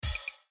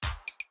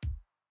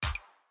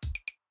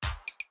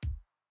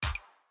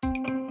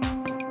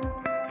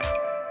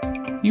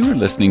You are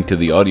listening to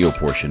the audio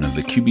portion of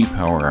the QB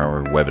Power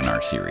Hour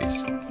webinar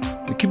series.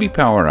 The QB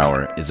Power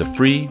Hour is a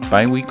free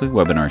bi-weekly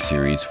webinar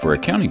series for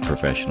accounting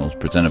professionals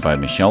presented by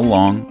Michelle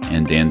Long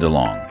and Dan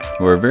DeLong,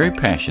 who are very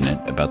passionate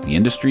about the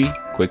industry,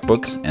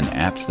 QuickBooks, and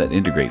apps that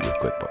integrate with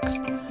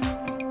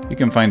QuickBooks. You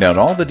can find out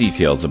all the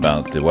details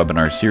about the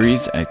webinar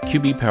series at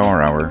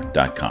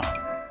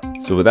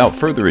qbpowerhour.com. So without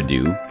further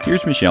ado,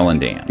 here's Michelle and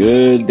Dan.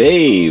 Good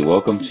day.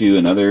 Welcome to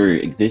another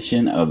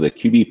edition of the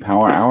QB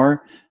Power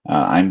Hour.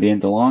 I'm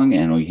Dan DeLong,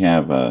 and we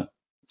have a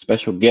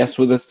special guest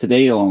with us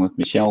today, along with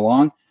Michelle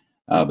Long.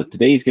 But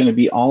today is going to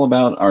be all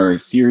about our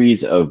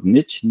series of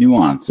niche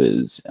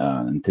nuances.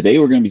 And today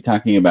we're going to be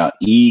talking about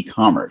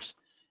e-commerce.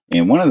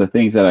 And one of the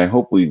things that I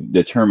hope we've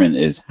determined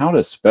is how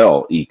to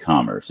spell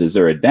e-commerce. Is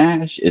there a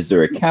dash? Is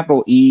there a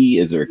capital E?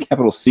 Is there a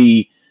capital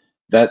C?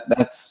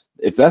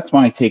 If that's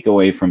my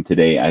takeaway from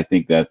today, I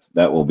think that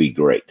will be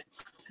great.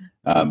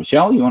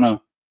 Michelle, you want to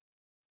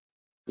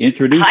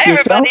introduce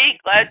yourself? Hi, everybody.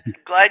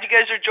 Glad you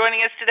guys are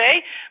joining us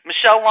today.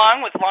 Michelle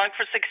Long with Long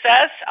for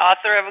Success,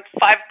 author of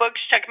 5 books.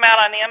 Check them out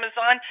on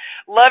Amazon.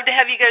 Love to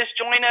have you guys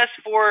join us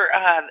for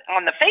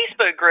on the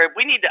Facebook group.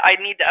 I need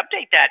to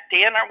update that.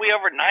 Dan, aren't we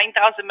over 9,000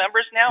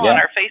 members now on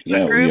our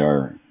Facebook group?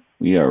 Yeah,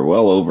 we are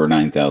well over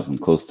 9,000,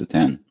 close to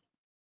 10.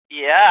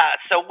 Yeah,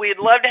 so we'd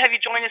love to have you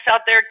join us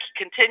out there,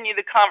 continue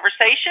the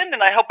conversation,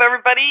 and I hope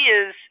everybody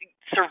is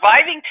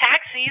surviving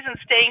tax season,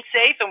 staying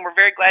safe, and we're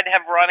very glad to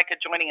have Veronica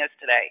joining us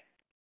today.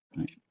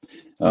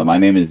 My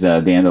name is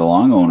Dan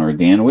DeLong, owner of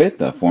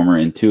Danwith, a former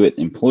Intuit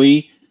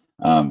employee,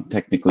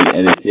 technically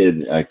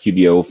edited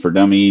QBO for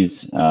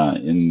Dummies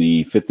in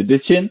the 5th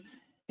edition.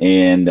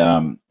 And,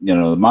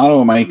 the motto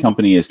of my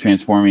company is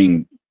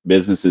transforming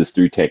businesses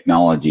through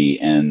technology.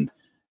 And,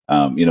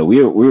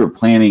 we were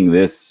planning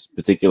this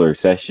particular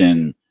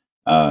session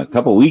a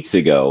couple weeks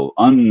ago,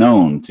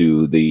 unknown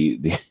to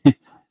the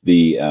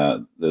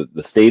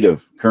state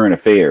of current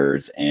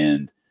affairs.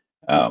 And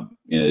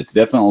it's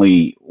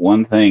definitely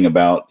one thing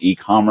about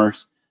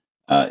e-commerce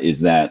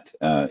is that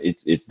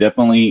it's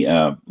definitely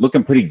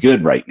looking pretty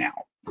good right now.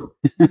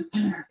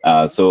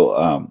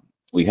 So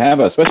we have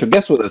a special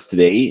guest with us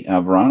today,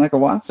 Veronica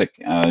Wasik.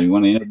 You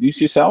want to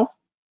introduce yourself?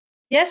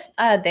 Yes,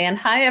 Dan.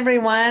 Hi,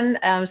 everyone.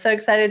 I'm so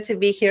excited to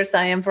be here. So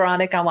I am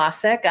Veronica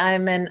Wasik.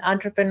 I'm an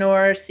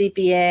entrepreneur,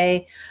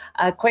 CPA,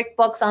 a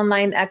QuickBooks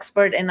online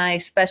expert, and I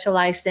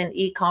specialize in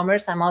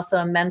e-commerce. I'm also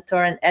a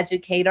mentor and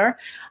educator.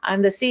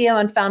 I'm the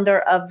CEO and founder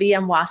of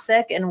VM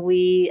Wasik, and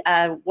we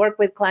work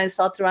with clients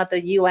all throughout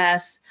the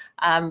U.S.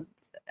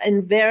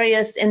 In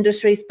various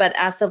industries, but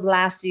as of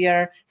last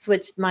year,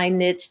 switched my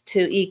niche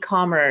to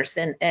e-commerce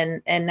and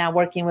now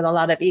working with a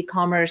lot of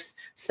e-commerce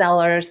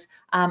sellers.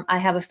 I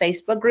have a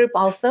Facebook group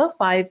also,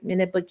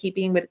 5-Minute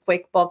Bookkeeping with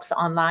QuickBooks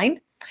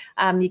Online.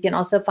 You can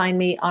also find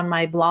me on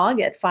my blog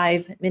at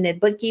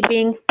 5-Minute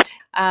Bookkeeping,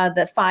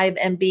 the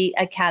 5MB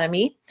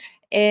Academy.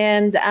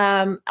 And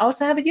I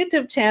also have a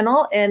YouTube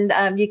channel,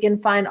 and you can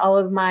find all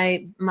of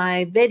my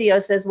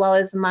videos as well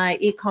as my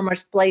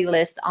e-commerce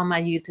playlist on my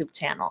YouTube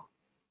channel.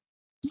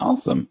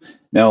 Awesome.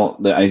 Now,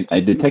 I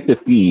detect a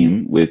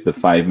theme with the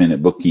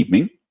 5-minute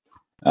bookkeeping.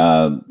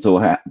 So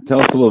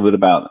tell us a little bit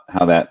about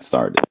how that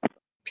started.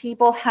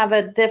 People have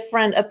a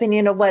different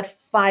opinion of what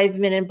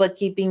 5-minute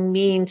bookkeeping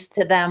means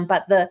to them,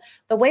 but the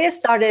way it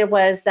started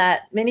was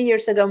that many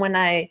years ago when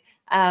I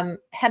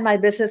had my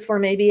business for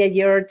maybe a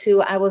year or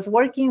two, I was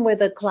working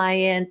with a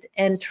client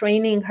and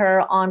training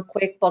her on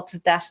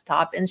QuickBooks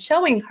Desktop and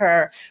showing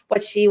her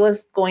what she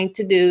was going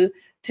to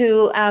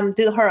do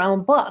her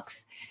own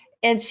books.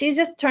 And she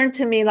just turned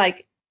to me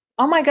like,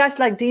 oh my gosh,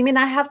 like, do you mean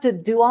I have to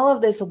do all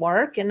of this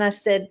work? And I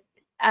said,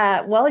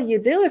 well, you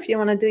do if you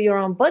want to do your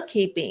own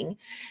bookkeeping.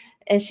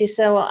 And she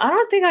said, well, I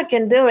don't think I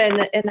can do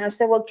it. And I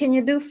said, well, can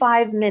you do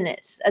 5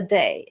 minutes a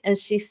day? And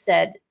she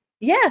said,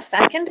 yes,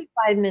 I can do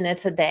 5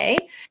 minutes a day.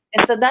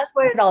 And so that's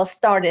where it all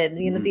started,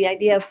 the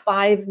idea of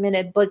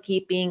 5-minute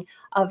bookkeeping,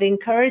 of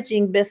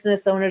encouraging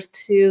business owners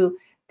to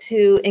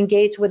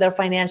engage with their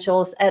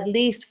financials at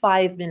least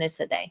 5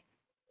 minutes a day.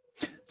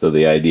 So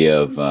the idea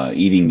of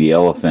eating the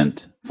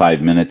elephant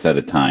 5 minutes at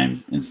a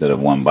time instead of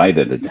one bite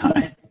at a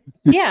time.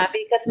 Yeah,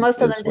 because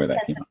most of them just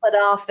tend to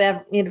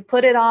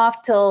put it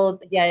off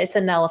till it's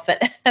an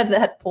elephant at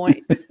that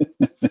point.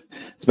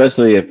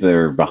 Especially if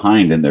they're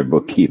behind in their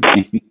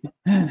bookkeeping.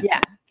 Yeah,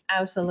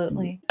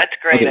 absolutely. That's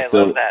great. Okay, I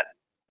love that.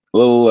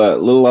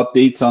 Little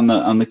updates on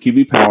the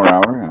QB Power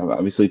Hour.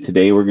 Obviously,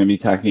 today we're going to be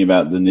talking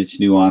about the niche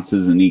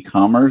nuances in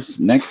e-commerce.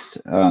 Next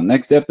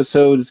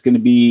episode is going to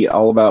be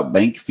all about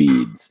bank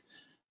feeds.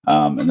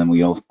 And then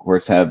we, of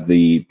course, have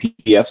the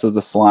PDFs of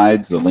the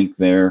slides, the link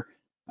there,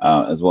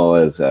 as well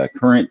as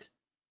current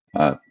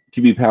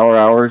QB Power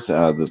Hours,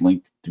 the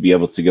link to be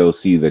able to go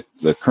see the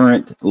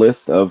current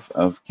list of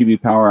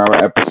QB Power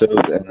Hour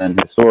episodes, and then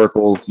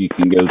historicals. You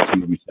can go to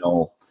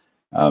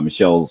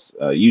Michelle's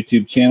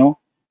YouTube channel.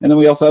 And then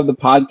we also have the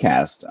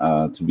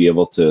podcast to be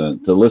able to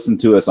listen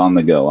to us on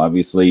the go.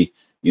 Obviously,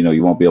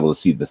 you won't be able to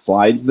see the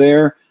slides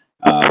there,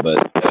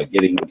 but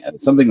getting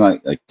something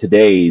like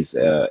today's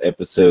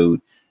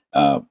episode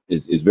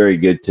is very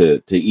good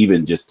to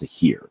even just to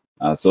hear.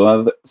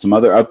 Some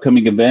other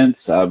upcoming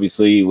events,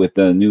 obviously with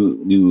the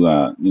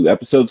new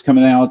episodes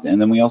coming out,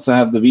 and then we also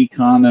have the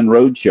VCon and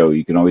Roadshow.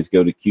 You can always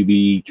go to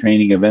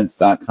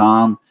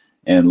qbtrainingevents.com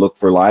and look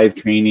for live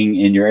training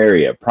in your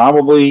area.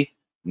 Probably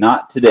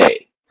not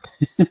today.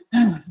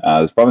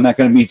 There's probably not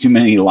going to be too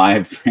many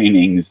live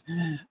trainings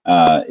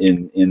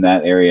in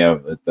that area,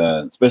 but,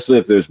 especially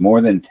if there's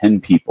more than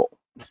 10 people.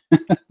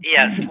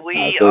 Yes,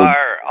 we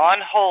are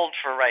on hold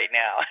for right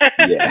now.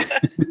 Yeah.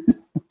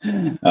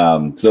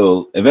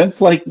 So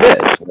events like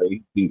this, where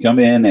you can come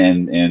in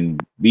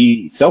and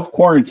be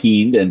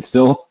self-quarantined and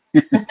still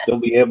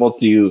be able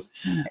to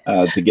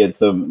get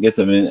some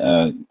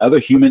other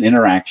human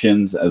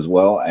interactions, as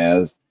well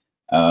as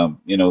learn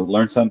a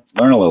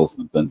little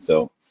something.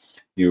 So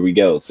here we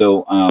go.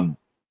 So I'm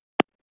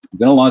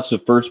going to launch the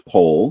first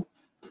poll.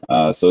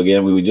 So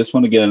again, we would just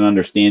want to get an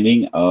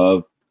understanding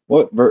of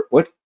what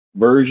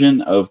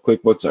version of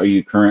QuickBooks are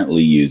you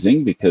currently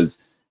using, because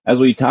as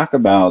we talk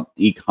about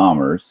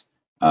e-commerce,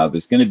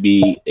 there's going to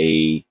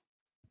be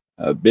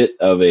a bit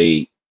of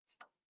an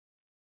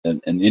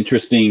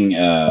interesting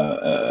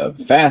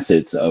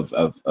facets of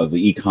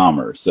the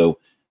e-commerce. So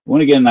we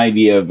want to get an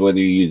idea of whether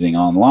you're using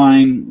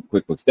online,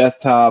 QuickBooks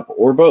Desktop,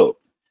 or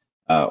both,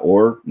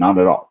 or not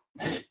at all.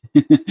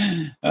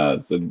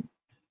 So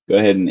go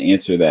ahead and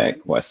answer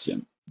that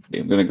question. Okay,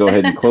 I'm going to go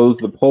ahead and close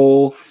the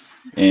poll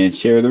and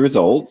share the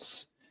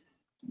results.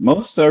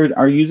 Most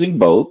are using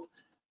both,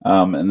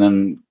 and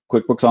then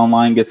QuickBooks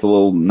Online gets a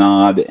little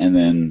nod, and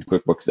then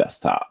QuickBooks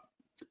Desktop.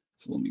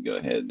 So let me go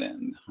ahead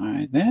and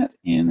hide that,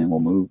 and then we'll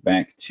move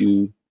back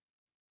to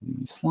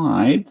the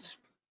slides.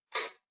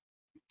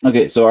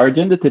 Okay, so our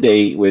agenda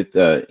today with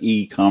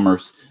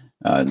e-commerce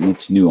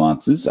niche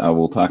nuances, I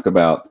will talk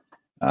about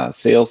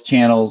sales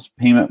channels,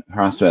 payment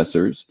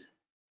processors,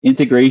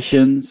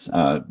 integrations,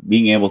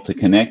 being able to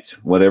connect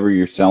whatever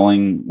you're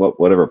selling,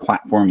 whatever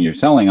platform you're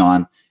selling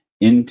on,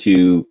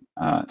 into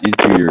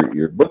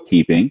your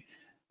bookkeeping,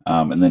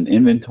 and then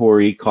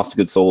inventory, cost of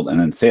goods sold, and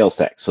then sales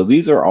tax. So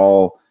these are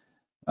all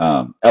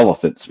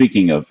elephants.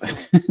 Speaking of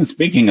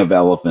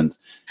elephants,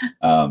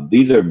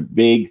 these are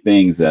big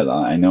things that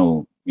I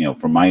know,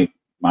 from my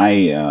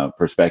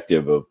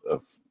perspective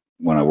of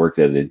when I worked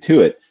at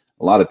Intuit,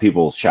 a lot of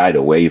people shied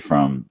away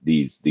from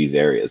these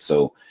areas.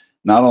 So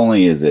not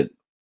only is it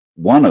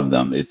one of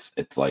them,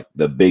 it's like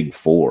the big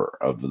four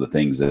of the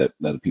things that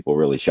people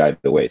really shied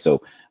away.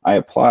 So I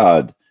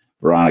applaud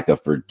Veronica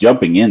for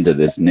jumping into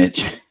this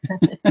niche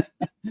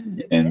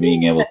and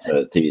being able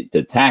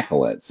to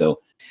tackle it.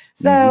 So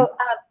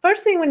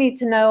first thing we need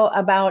to know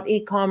about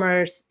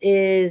e-commerce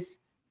is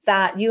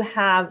that you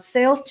have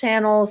sales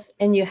channels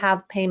and you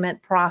have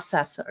payment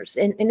processors.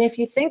 And if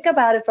you think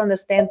about it from the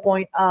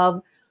standpoint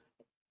of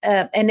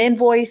an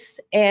invoice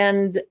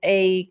and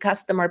a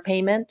customer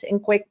payment in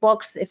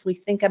QuickBooks, if we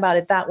think about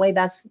it that way,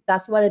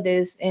 that's what it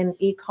is in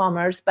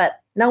e-commerce, but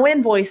no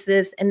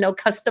invoices and no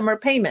customer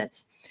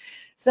payments.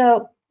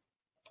 So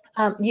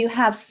you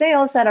have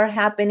sales that are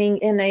happening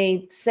in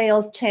a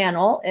sales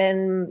channel,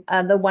 and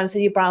the ones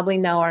that you probably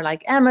know are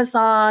like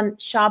Amazon,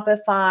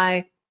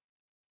 Shopify,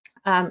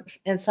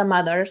 and some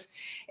others.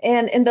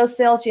 And in those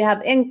sales, you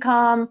have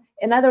income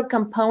and other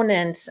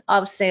components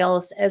of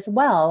sales as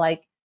well,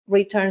 like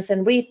returns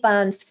and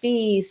refunds,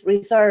 fees,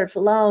 reserves,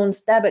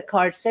 loans, debit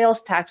cards, sales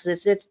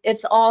taxes.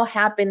 It's all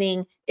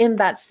happening in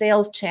that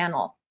sales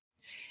channel.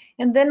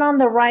 And then on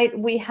the right,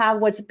 we have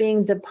what's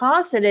being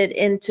deposited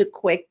into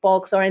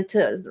QuickBooks, or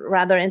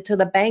into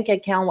the bank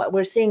account, what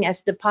we're seeing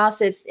as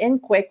deposits in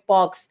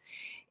QuickBooks.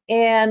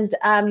 And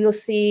you'll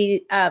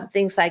see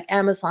things like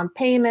Amazon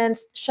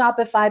payments,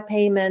 Shopify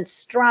payments,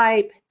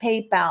 Stripe,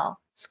 PayPal,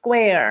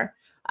 Square,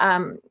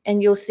 and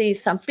you'll see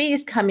some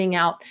fees coming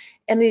out.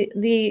 And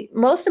the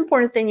most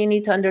important thing you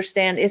need to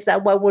understand is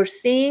that what we're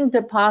seeing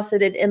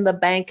deposited in the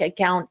bank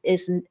account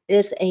is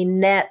a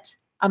net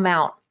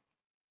amount.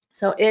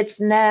 So it's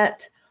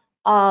net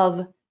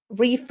of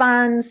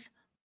refunds,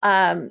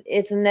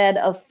 it's net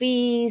of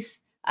fees.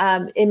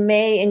 It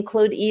may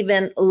include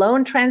even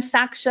loan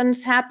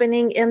transactions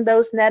happening in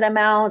those net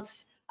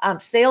amounts.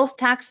 Sales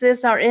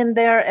taxes are in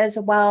there as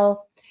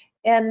well.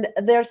 And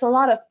there's a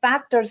lot of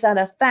factors that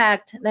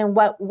affect then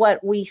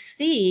what we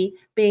see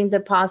being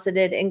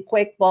deposited in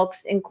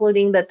QuickBooks,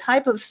 including the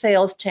type of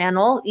sales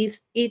channel.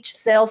 Each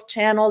sales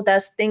channel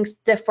does things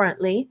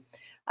differently.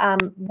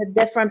 The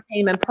different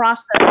payment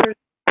processors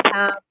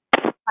have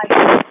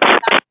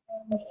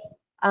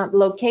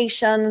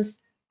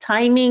locations,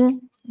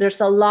 timing.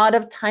 There's a lot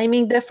of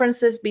timing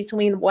differences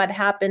between what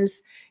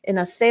happens in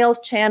a sales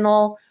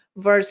channel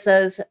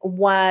versus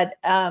what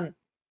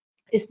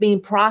is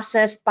being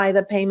processed by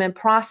the payment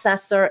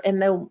processor,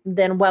 and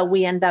then what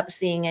we end up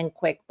seeing in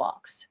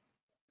QuickBooks.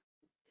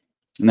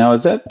 Now,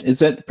 is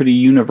that pretty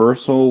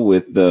universal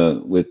with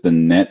the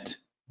net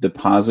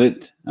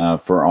deposit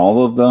for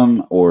all of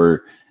them,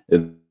 or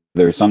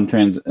there's some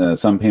payment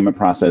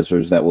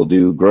processors that will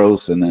do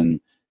gross and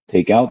then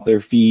take out their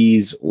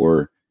fees,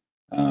 or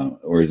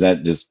is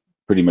that just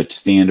pretty much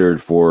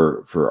standard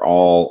for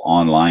all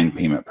online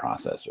payment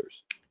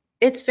processors?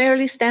 It's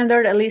fairly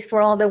standard, at least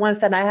for all the ones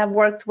that I have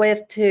worked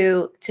with,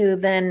 to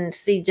then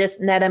see just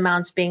net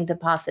amounts being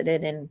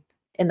deposited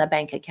in the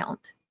bank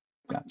account.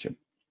 Gotcha.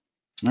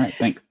 All right,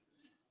 thanks.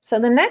 So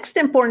the next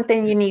important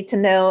thing you need to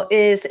know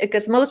is,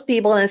 because most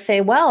people then say,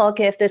 well,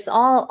 okay, if this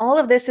all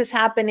of this is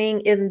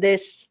happening in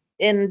this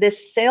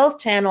sales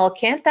channel,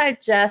 can't I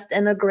just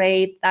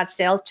integrate that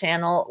sales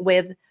channel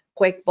with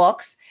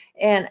QuickBooks?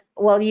 And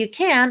well, you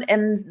can,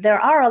 and there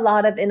are a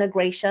lot of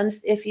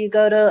integrations. If you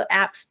go to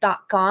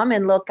apps.com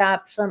and look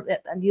up some,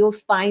 you'll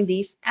find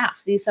these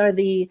apps. These are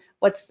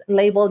what's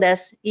labeled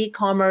as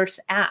e-commerce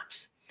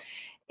apps.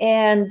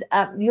 And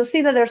you'll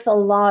see that there's a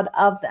lot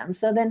of them.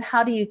 So then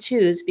how do you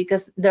choose?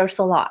 Because there's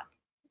a lot.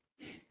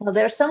 Well,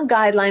 there's some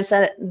guidelines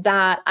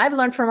that I've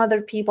learned from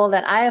other people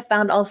that I have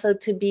found also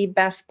to be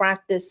best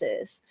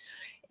practices.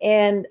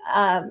 And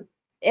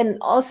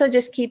also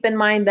just keep in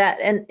mind that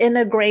an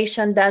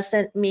integration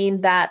doesn't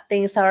mean that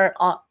things are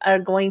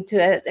going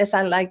to, as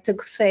I like to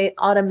say,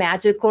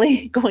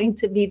 automatically going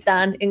to be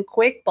done in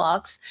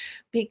QuickBooks,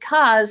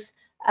 because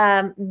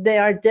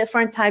there are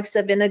different types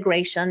of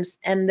integrations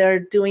and they're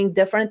doing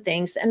different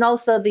things. And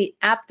also the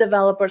app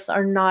developers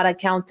are not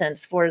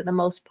accountants for the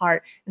most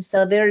part. And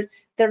so they're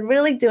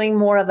really doing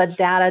more of a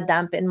data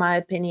dump, in my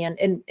opinion,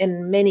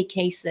 in many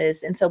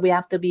cases. And so we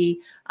have to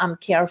be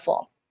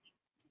careful.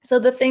 So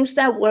the things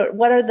that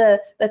what are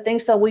the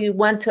things that we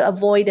want to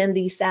avoid in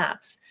these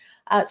apps?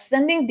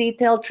 Sending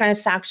detailed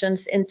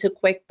transactions into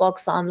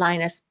QuickBooks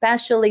Online,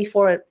 especially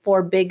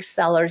for big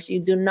sellers.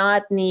 You do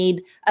not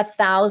need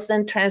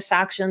 1,000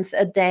 transactions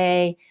a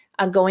day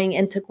going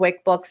into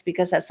QuickBooks,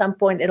 because at some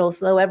point it'll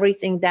slow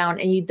everything down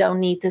and you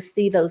don't need to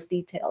see those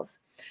details.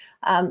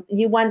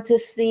 You want to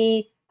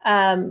see,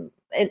 and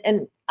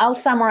I'll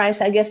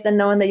summarize, I guess, the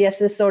knowing that yes,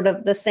 is sort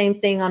of the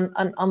same thing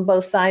on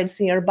both sides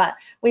here, but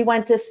we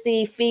want to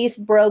see fees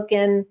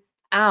broken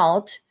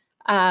out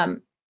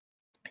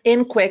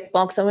in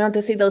QuickBooks. So we want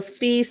to see those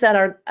fees that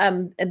are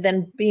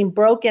then being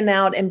broken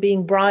out and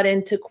being brought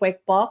into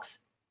QuickBooks.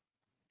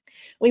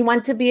 We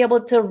want to be able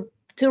to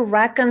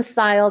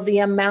reconcile the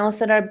amounts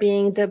that are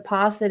being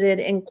deposited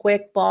in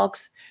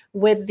QuickBooks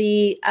with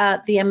the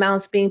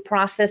amounts being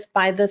processed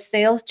by the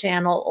sales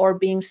channel or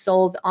being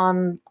sold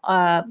on,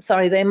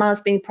 the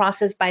amounts being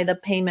processed by the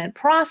payment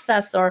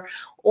processor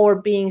or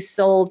being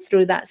sold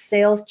through that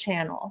sales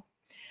channel.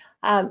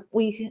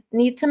 We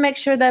need to make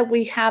sure that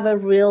we have a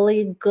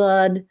really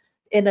good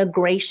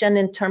integration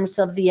in terms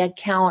of the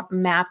account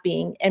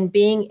mapping and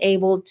being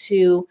able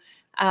to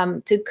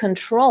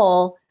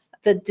control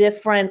the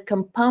different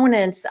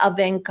components of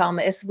income.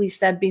 As we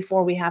said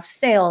before, we have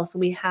sales,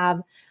 we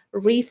have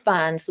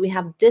refunds, we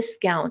have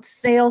discounts,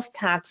 sales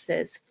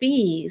taxes,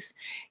 fees,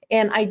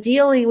 and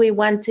ideally we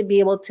want to be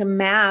able to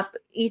map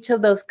each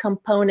of those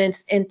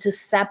components into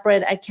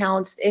separate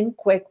accounts in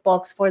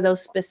QuickBooks for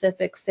those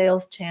specific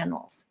sales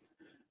channels.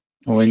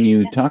 When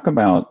you talk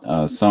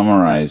about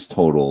summarized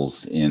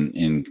totals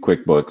in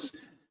QuickBooks,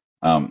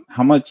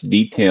 how much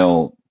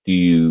detail do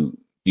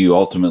you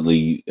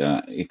ultimately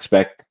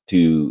expect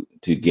to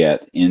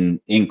get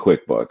in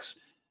QuickBooks?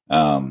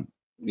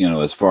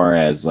 As far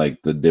as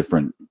like the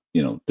different,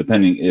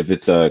 depending if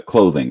it's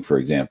clothing, for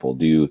example,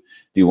 do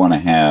you want to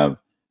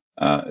have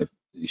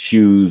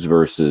shoes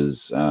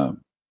versus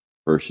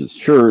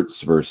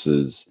shirts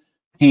versus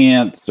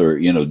pants, or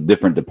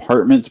different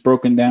departments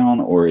broken down,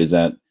 or is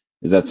that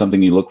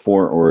something you look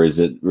for, or is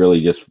it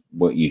really just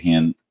what you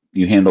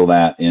handle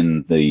that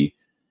in the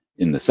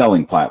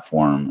selling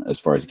platform as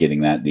far as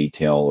getting that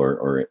detail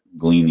or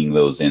gleaning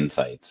those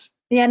insights?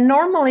 Yeah,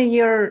 normally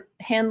you're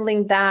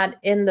handling that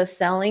in the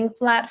selling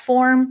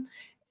platform.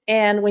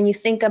 And when you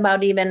think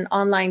about even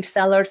online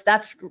sellers,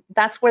 that's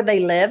where they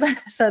live.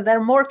 So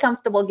they're more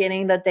comfortable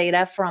getting the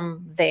data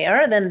from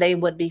there than they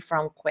would be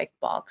from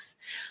QuickBooks.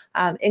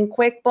 In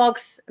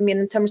QuickBooks,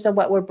 in terms of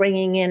what we're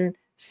bringing in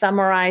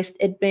summarized,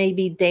 it may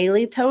be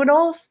daily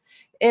totals.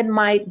 It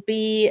might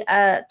be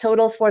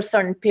totals for a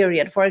certain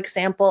period. For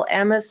example,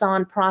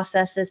 Amazon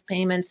processes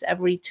payments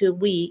every 2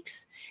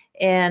 weeks.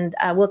 And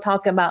we'll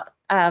talk about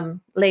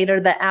later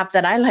the app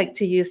that I like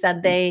to use,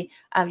 that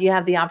you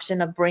have the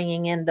option of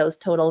bringing in those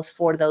totals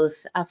for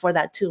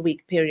that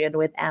 2-week period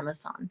with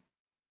Amazon.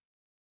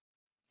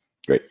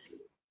 Great.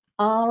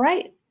 All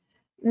right.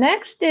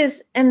 Next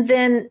is, and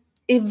then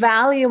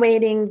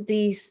evaluating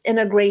these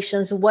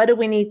integrations, what do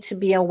we need to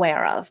be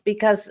aware of?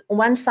 Because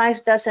one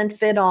size doesn't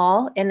fit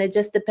all, and it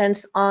just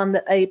depends on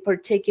a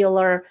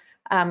particular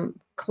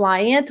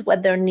client,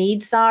 what their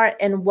needs are,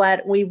 and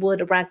what we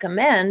would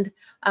recommend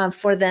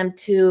for them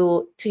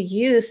to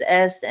use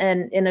as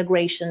an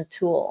integration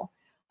tool.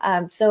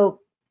 So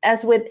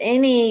as with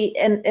any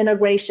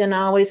integration,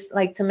 I always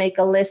like to make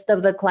a list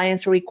of the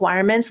client's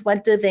requirements.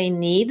 What do they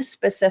need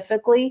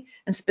specifically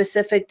and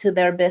specific to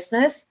their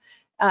business?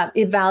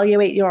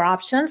 Evaluate your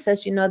options.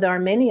 As you know, there are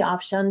many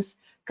options.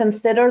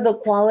 Consider the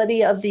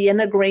quality of the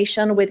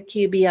integration with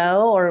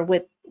QBO or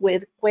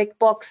with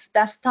QuickBooks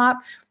Desktop.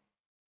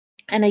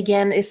 And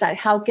again, it's like,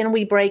 how can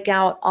we break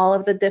out all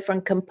of the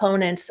different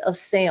components of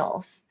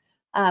sales?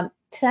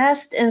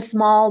 Test in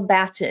small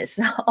batches.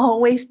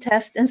 Always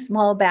test in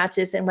small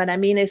batches. And what I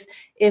mean is,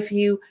 if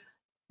you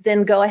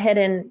then go ahead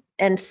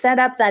and set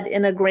up that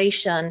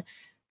integration,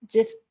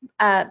 just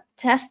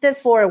test it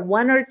for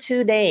 1 or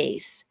 2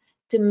 days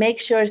to make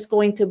sure it's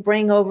going to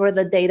bring over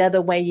the data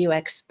the way you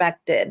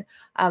expected.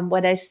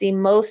 What I see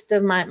most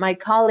of my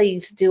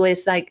colleagues do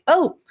is like,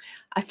 oh,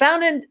 I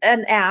found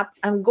an app,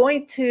 I'm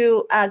going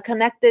to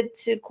connect it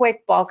to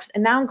QuickBooks,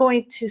 and now I'm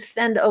going to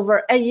send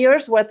over a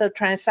year's worth of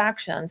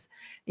transactions.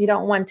 You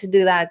don't want to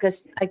do that,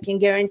 because I can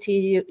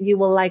guarantee you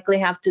will likely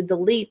have to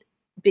delete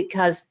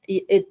because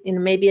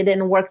maybe it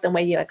didn't work the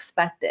way you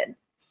expected.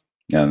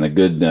 Yeah, and a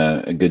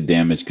good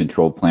damage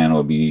control plan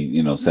will be,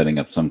 setting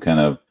up some kind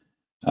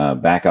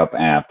of backup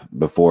app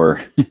before,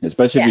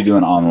 especially if you're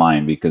doing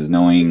online, because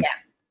knowing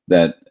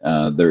that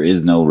there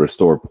is no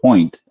restore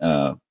point,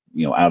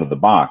 out of the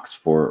box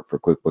for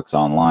QuickBooks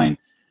Online.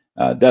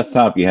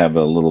 Desktop, you have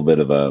a little bit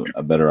of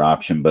a better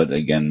option, but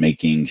again,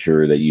 making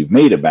sure that you've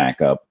made a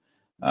backup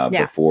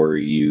before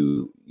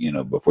you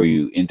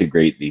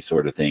integrate these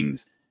sort of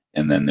things,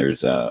 and then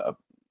there's a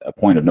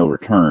point of no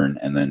return,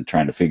 and then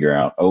trying to figure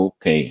out,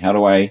 okay, how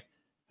do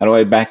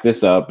I back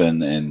this up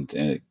and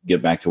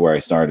get back to where I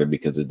started,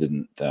 because it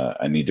didn't,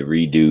 I need to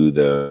redo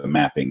the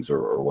mappings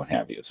or what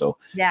have you. So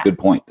good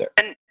point there.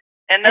 And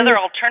another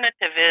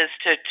alternative is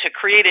to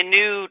create a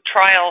new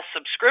trial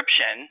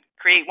subscription,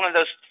 create one of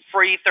those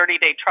free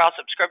 30-day trial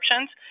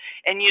subscriptions,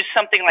 and use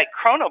something like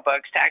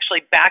Chronobooks to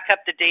actually back up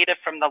the data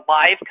from the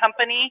live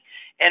company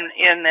and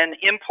then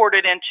import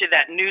it into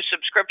that new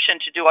subscription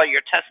to do all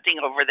your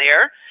testing over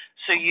there.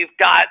 So you've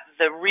got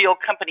the real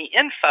company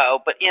info,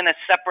 but in a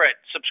separate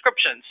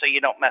subscription, so you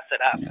don't mess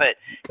it up.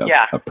 But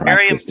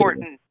very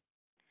important,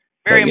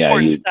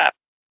 important stuff.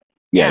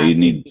 Yeah, you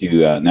need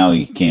to, now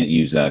you can't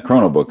use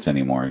Chronobooks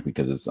anymore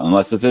because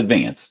unless it's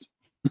advanced.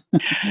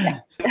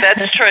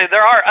 That's true.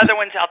 There are other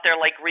ones out there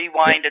like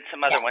Rewind and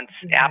some other ones,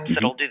 apps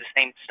that'll do the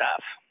same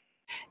stuff.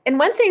 And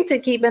one thing to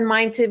keep in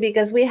mind too,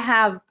 because we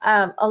have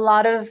a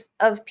lot of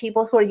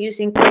people who are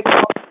using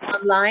QuickBooks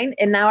Online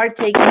and now are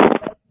taking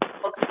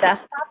QuickBooks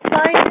Desktop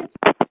clients,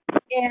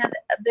 and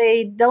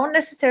they don't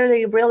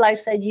necessarily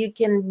realize that you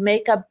can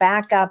make a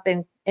backup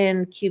in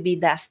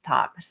QB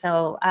Desktop.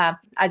 So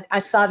I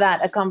saw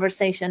a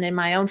conversation in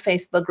my own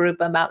Facebook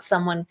group about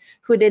someone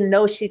who didn't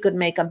know she could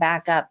make a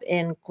backup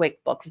in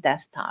QuickBooks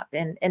Desktop.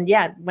 And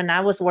when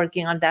I was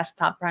working on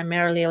desktop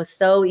primarily, it was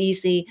so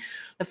easy.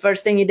 The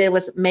first thing you did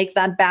was make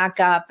that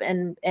backup,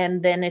 and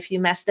then if you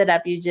messed it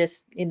up, you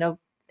just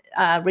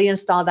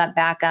reinstall that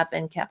backup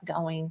and kept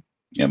going.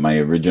 Yeah, my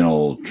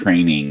original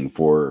training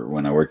for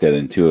when I worked at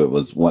Intuit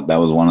was that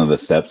was one of the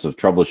steps of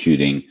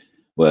troubleshooting,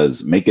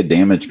 was make a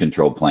damage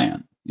control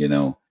plan.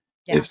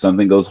 If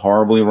something goes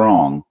horribly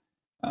wrong,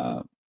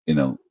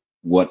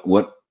 what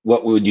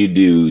would you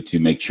do to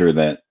make sure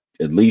that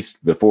at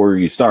least before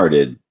you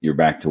started, you're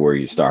back to where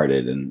you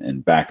started,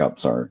 and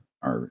backups are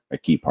a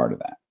key part of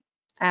that.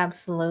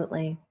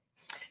 Absolutely.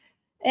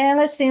 And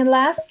let's see, and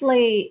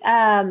lastly,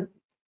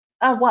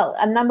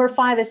 number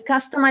 5 is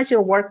customize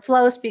your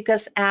workflows,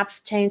 because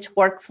apps change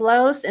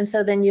workflows. And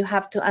so then you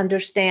have to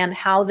understand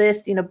how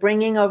this,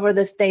 bringing over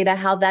this data,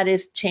 how that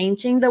is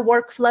changing the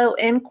workflow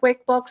in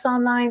QuickBooks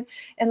Online.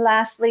 And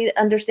lastly,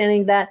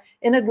 understanding that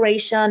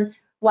integration,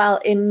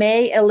 while it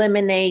may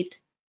eliminate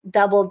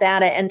double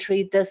data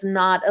entry, does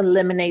not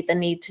eliminate the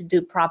need to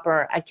do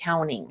proper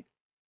accounting.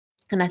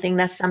 And I think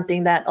that's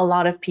something that a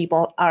lot of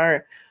people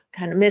are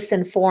kind of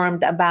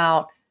misinformed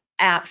about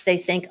apps. They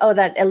think,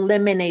 that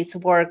eliminates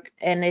work,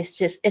 and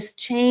it's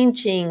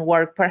changing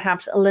work,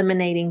 perhaps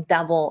eliminating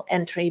double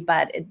entry,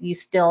 but you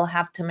still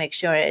have to make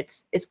sure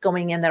it's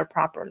going in there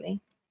properly.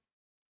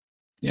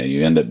 Yeah,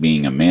 you end up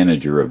being a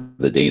manager of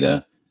the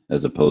data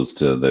as opposed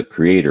to the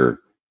creator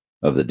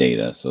of the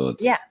data. So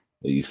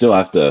you still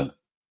have to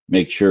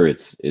make sure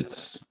it's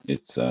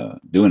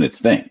doing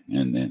its thing.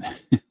 And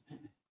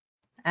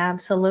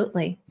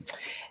Absolutely.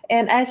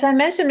 And as I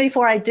mentioned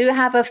before, I do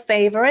have a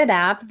favorite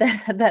app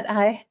that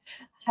I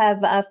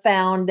have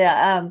found,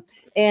 and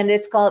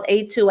it's called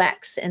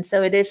A2X. And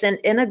so it is an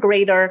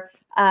integrator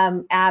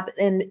app,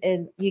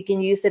 and you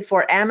can use it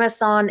for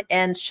Amazon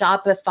and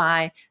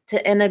Shopify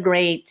to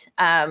integrate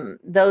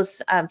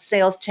those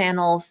sales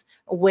channels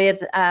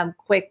with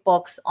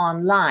QuickBooks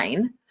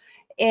Online.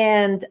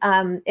 And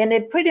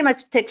it pretty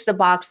much ticks the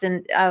box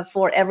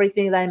for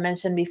everything that I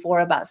mentioned before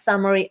about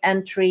summary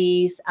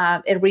entries.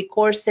 It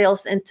records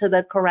sales into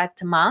the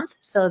correct month.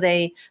 So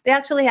they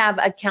actually have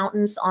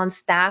accountants on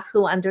staff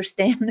who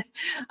understand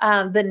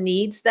the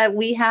needs that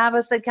we have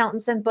as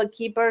accountants and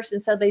bookkeepers.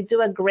 And so they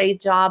do a great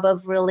job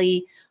of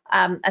really,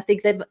 I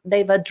think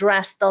they've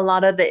addressed a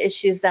lot of the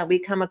issues that we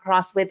come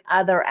across with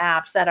other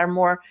apps that are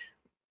more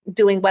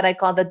doing what I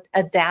call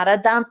a data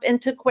dump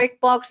into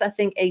QuickBooks. I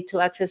think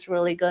A2X is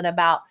really good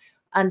about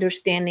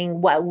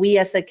understanding what we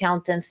as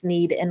accountants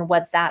need and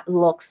what that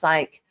looks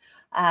like.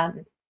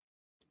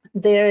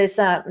 There is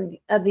the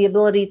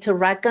ability to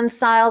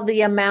reconcile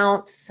the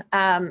amounts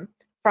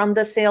from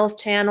the sales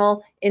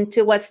channel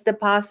into what's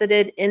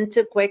deposited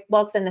into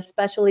QuickBooks, and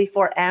especially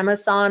for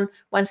Amazon,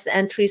 once the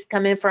entries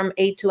come in from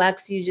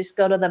A2X, you just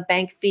go to the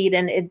bank feed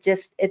and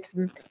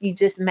you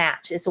just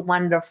match. It's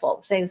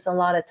wonderful, saves a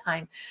lot of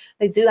time.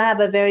 They do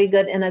have a very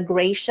good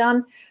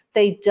integration.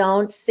 They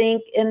don't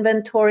sync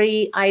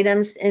inventory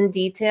items in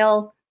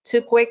detail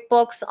to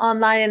QuickBooks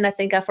Online, and I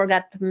think I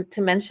forgot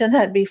to mention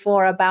that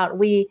before about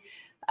we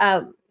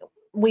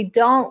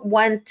don't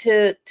want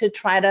to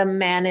try to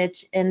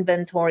manage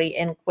inventory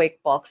in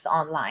QuickBooks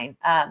Online,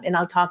 and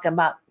I'll talk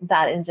about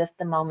that in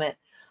just a moment.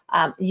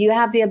 You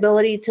have the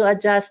ability to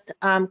adjust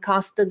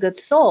cost of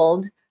goods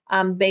sold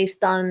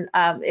based on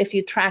if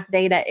you track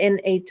data in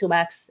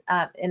A2X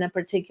in a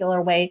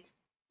particular way.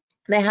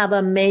 They have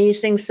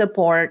amazing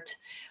support,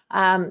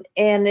 and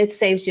it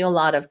saves you a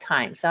lot of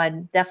time. So I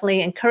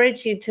definitely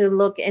encourage you to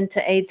look into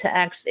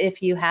A2X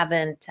if you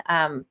haven't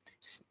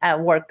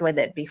worked with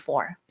it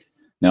before.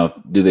 Now,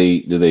 do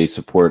they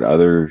support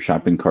other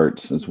shopping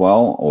carts as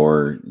well,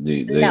 or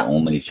do they No.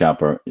 only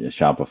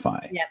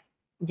Shopify?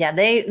 Yeah.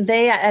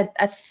 They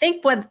I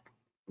think what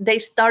they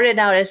started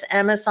out as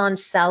Amazon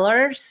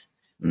sellers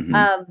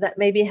that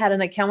maybe had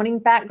an accounting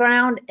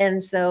background,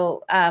 and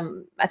so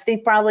I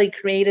think probably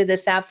created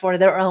this app for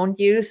their own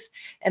use,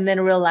 and then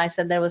realized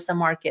that there was a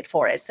market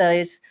for it. So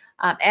it's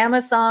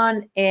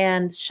Amazon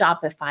and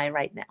Shopify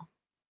right now.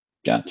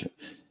 Gotcha.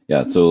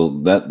 Yeah,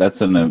 so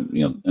that's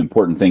an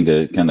important thing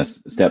to kind of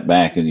step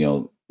back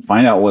and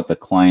find out what the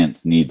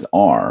client's needs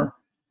are,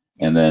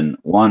 and then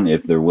one,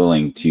 if they're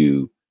willing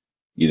to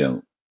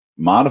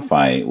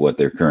modify what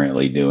they're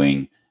currently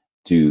doing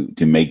to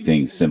make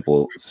things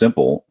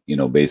simple,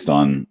 based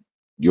on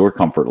your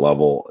comfort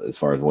level as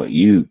far as what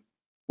you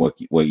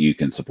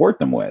can support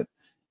them with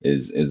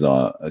is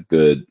a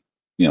good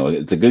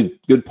it's a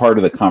good part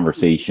of the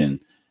conversation,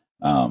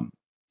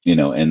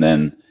 and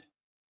then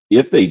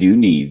if they do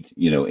need,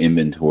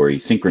 inventory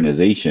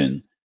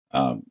synchronization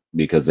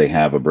because they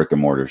have a brick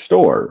and mortar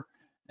store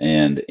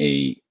and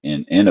a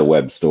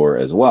web store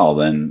as well,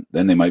 then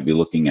they might be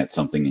looking at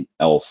something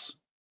else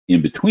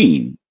in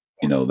between,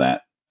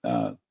 that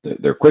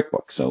their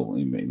QuickBooks. So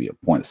maybe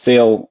a point of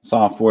sale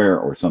software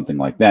or something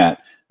like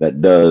that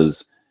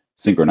does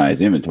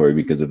synchronize inventory,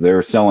 because if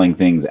they're selling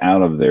things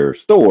out of their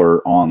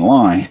store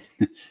online,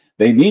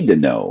 they need to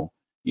know,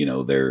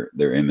 their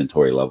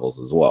inventory levels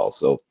as well.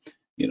 So,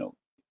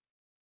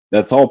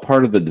 that's all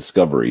part of the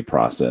discovery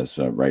process,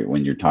 right?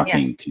 When you're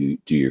talking to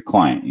your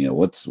client,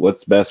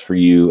 what's best for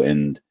you,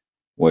 and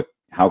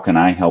how can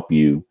I help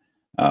you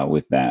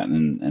with that?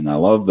 And I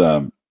love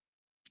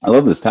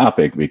this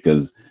topic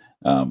because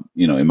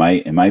in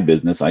my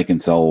business I can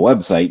sell a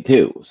website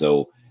too.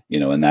 So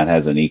and that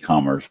has an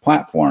e-commerce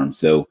platform.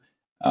 So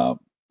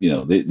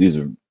these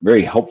are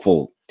very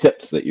helpful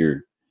tips that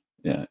you're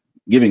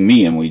giving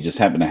me, and we just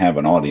happen to have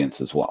an audience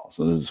as well.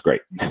 So this is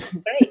great.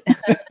 Great.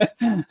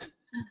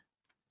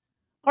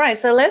 All right,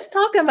 so let's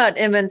talk about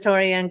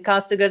inventory and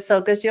cost of goods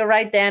sold, because you're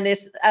right, Dan.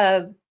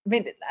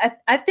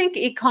 I think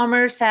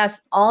e-commerce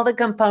has all the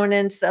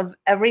components of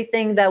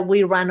everything that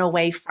we run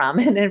away from.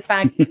 And in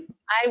fact,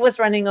 I was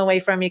running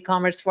away from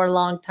e-commerce for a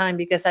long time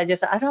because I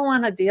don't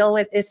want to deal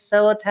with it. It's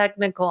so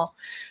technical.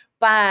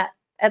 But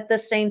at the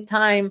same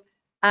time,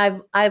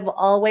 I've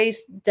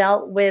always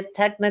dealt with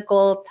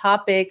technical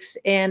topics,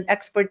 and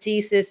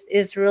expertise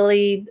is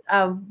really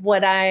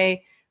what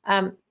I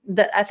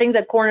think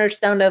the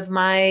cornerstone of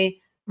my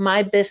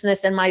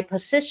business and my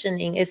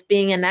positioning is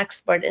being an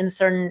expert in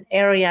certain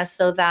areas,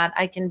 so that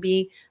I can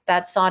be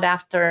that sought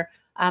after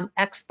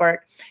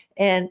expert.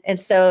 And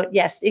so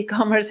yes,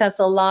 e-commerce has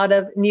a lot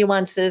of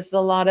nuances, a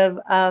lot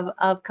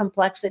of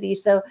complexity.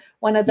 So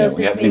one of those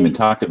we haven't even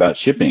talked about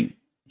shipping.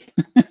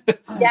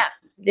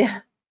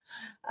 Yeah.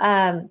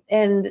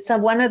 And so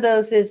one of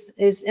those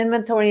is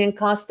inventory and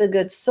cost of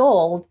goods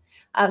sold.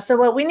 So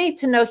what we need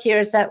to know here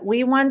is that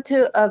we want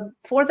to,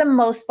 for the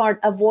most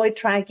part, avoid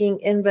tracking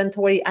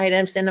inventory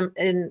items.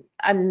 And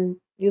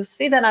you'll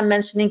see that I'm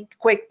mentioning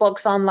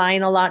QuickBooks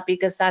Online a lot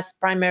because that's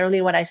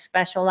primarily what I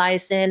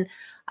specialize in.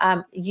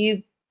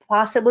 You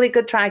possibly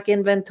could track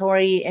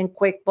inventory in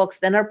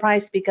QuickBooks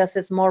Enterprise because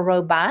it's more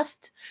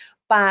robust,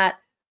 but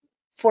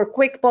for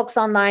QuickBooks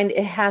Online,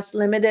 it has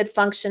limited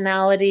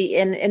functionality,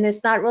 and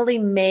it's not really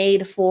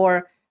made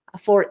for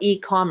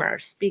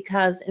e-commerce,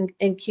 because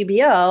in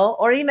QBO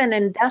or even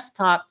in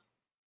desktop,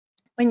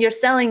 when you're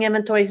selling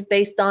inventories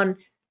based on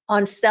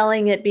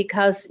selling it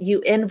because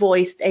you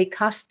invoiced a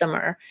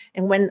customer,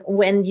 and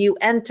when you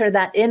enter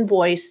that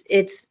invoice,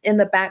 it's in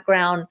the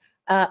background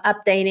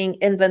updating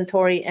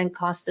inventory and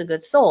cost of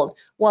goods sold.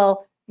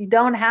 Well, you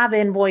don't have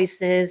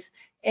invoices,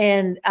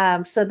 and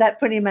so that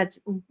pretty much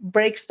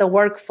breaks the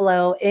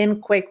workflow in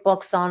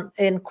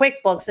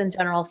QuickBooks in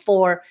general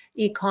for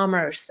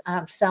e-commerce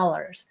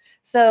sellers.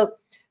 So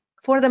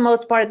for the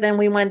most part, then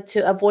we want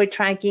to avoid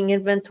tracking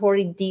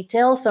inventory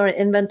details or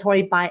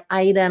inventory by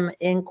item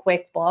in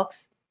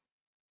QuickBooks.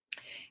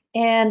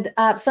 And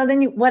so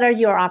then what are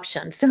your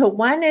options? So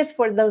one is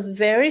for those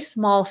very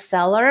small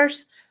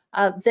sellers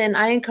then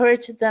I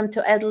encourage them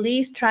to at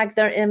least track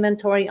their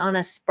inventory on a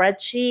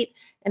spreadsheet.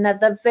 And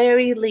at the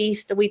very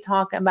least, we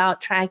talk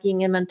about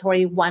tracking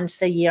inventory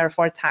once a year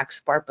for tax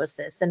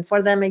purposes. And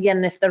for them,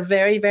 again, if they're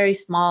very, very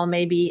small,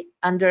 maybe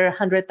under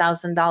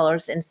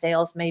 $100,000 in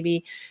sales,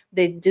 maybe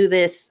they do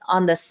this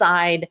on the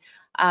side.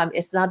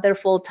 It's not their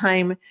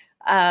full-time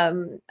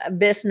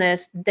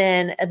business,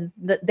 then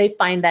they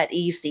find that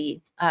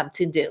easy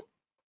to do.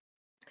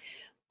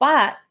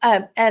 But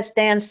as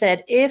Dan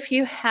said, if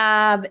you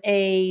have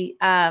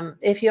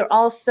if you're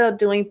also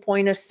doing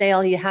point of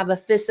sale, you have a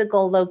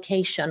physical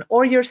location,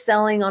 or you're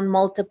selling on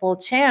multiple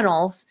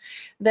channels,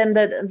 then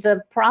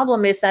the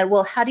problem is that,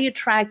 well, how do you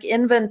track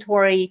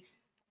inventory?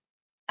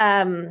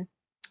 What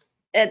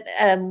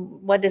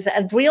is it?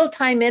 A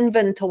real-time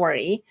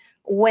inventory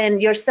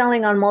when you're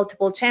selling on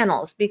multiple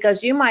channels,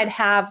 because you might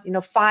have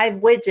 5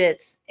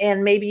 widgets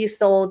and maybe you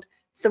sold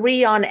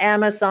 3 on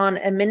Amazon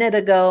a minute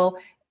ago,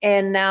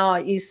 and now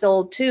you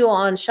sold 2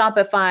 on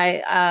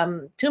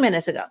Shopify 2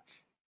 minutes ago.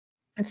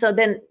 And so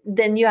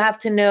then you have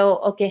to know,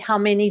 okay, how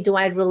many do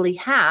I really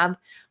have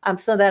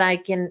so that I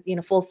can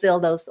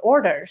fulfill those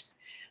orders.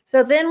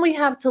 So then we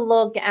have to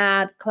look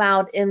at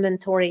cloud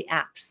inventory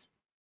apps.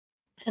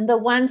 And the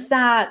ones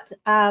that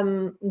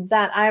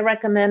I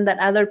recommend, that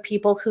other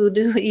people who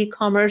do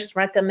e-commerce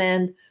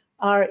recommend,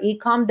 are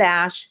Ecom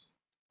Dash,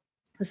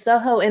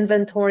 Zoho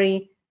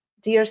Inventory,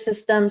 Deer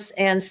Systems,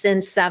 and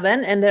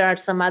Sin7, and there are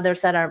some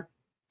others that are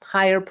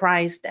higher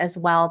priced as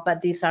well,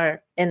 but these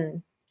are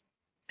in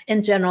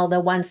general the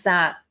ones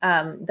that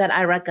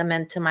I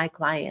recommend to my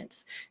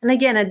clients. And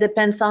again, it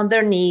depends on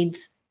their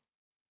needs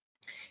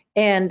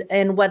and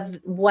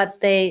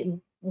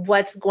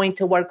what's going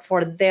to work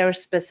for their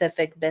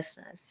specific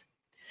business.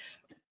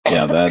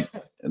 Yeah,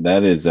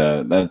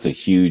 that's a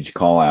huge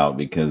call out,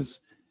 because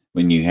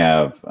when you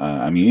have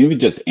even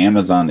just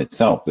Amazon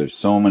itself, there's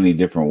so many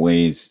different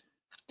ways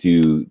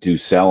to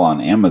sell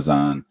on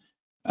Amazon.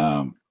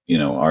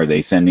 Are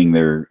they sending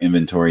their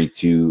inventory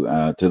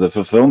to the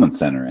fulfillment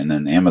center, and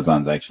then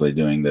Amazon's actually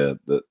doing the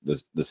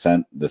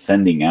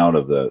sending out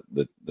of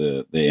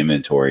the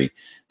inventory?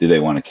 Do they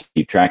want to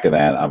keep track of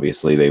that?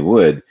 Obviously they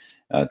would.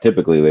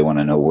 Typically they want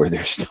to know where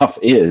their stuff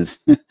is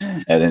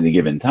at any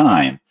given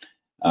time.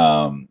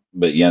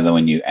 But yeah, then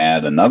when you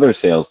add another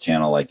sales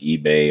channel like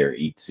eBay or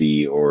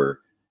Etsy, or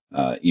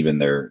even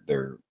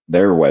their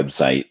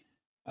website,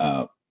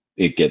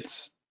 it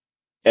gets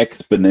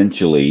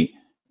exponentially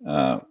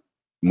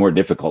more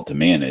difficult to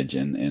manage,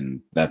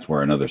 and that's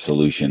where another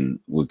solution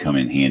would come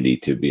in handy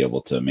to be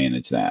able to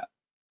manage that.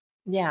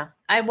 Yeah,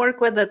 I work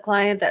with a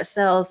client that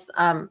sells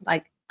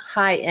like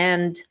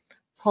high-end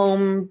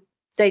home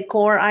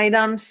decor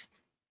items,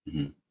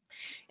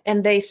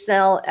 and they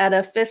sell at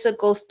a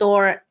physical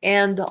store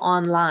and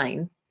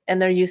online,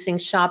 and they're using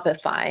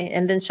Shopify.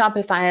 And then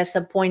Shopify has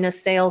a point of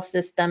sale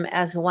system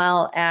as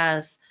well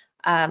as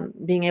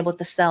being able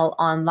to sell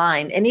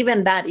online. And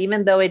even that,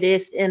 even though it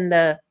is in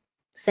the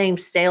same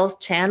sales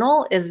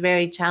channel, is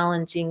very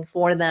challenging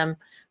for them,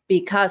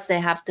 because they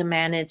have to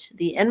manage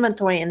the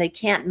inventory and they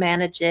can't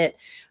manage it.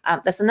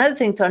 That's another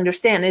thing to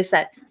understand, is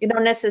that you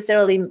don't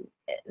necessarily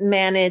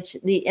manage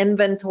the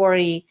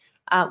inventory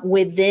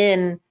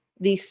within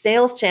these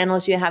sales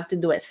channels. You have to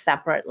do it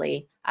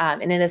separately.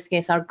 And in this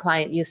case, our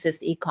client uses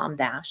Ecom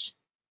Dash.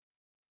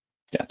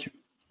 Gotcha.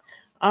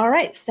 All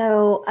right.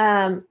 So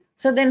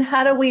then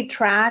how do we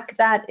track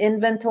that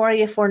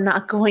inventory if we're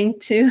not going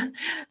to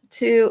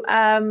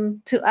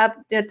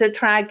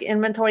track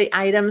inventory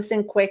items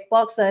in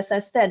QuickBooks? So as I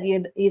said,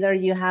 either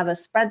you have a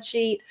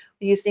spreadsheet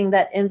using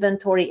that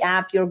inventory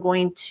app. You're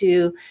going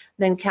to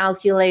then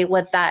calculate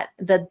what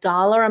the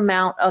dollar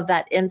amount of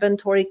that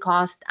inventory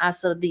cost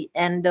as of the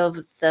end of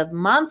the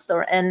month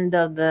or end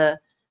of the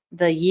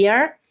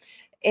year,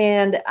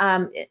 and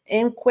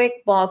in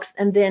QuickBooks,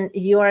 and then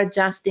you're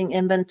adjusting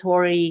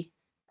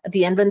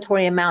the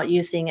inventory amount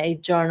using a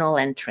journal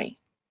entry.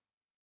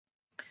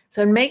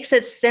 So it makes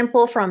it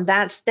simple from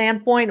that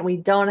standpoint. We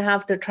don't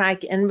have to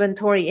track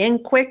inventory in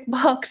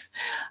QuickBooks,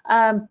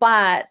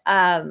 but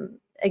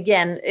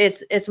again,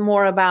 it's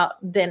more about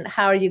then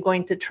how are you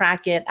going to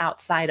track it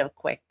outside of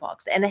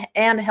QuickBooks,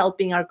 and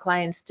helping our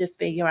clients to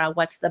figure out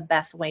what's the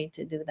best way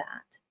to do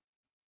that.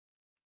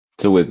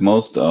 So with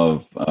most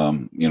of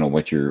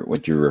what you're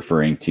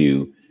referring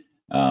to,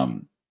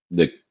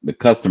 the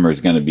customer is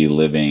going to be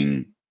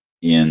living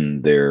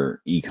in their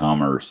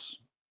e-commerce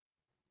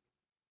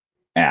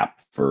app,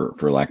 for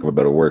lack of a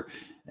better word,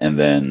 and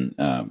then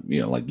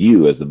like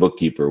you as the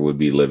bookkeeper would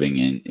be living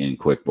in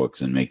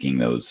QuickBooks and making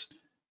those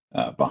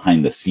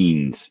behind the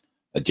scenes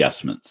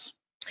adjustments.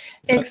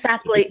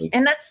 Exactly.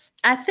 And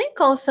I think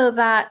also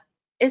that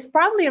it's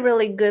probably a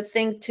really good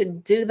thing to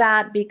do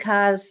that,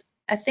 because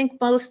I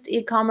think most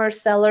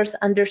e-commerce sellers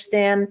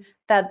understand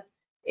that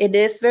it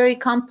is very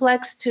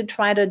complex to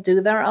try to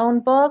do their own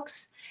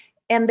books.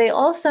 And they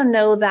also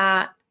know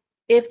that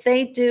if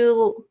they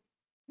do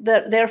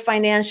their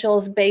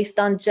financials based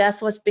on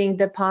just what's being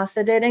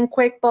deposited in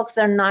QuickBooks,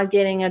 they're not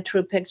getting a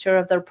true picture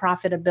of their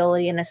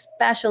profitability, and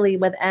especially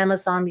with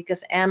Amazon,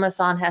 because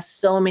Amazon has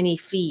so many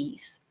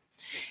fees.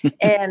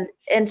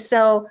 And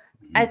so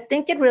I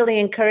think it really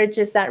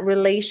encourages that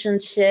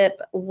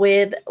relationship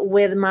with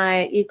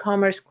my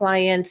e-commerce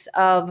clients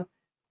of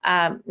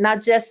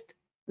not just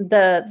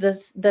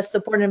the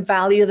support and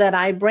value that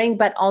I bring,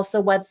 but also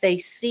what they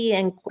see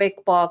in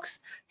QuickBooks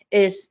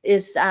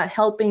is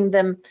helping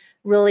them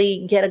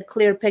really get a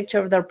clear picture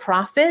of their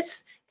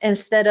profits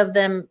instead of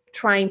them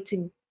trying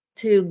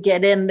to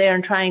get in there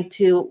and trying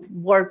to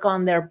work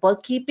on their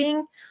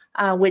bookkeeping,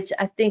 which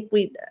I think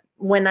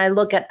when I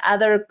look at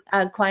other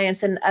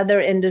clients in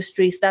other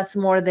industries, that's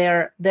more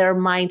their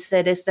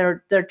mindset is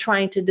they're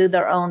trying to do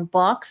their own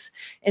books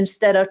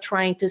instead of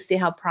trying to see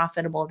how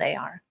profitable they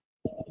are.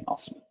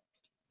 Awesome.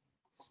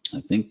 I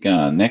think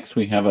next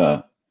we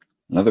have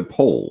another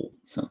poll.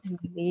 So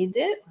We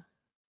do.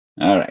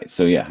 all right.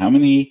 So yeah, how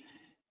many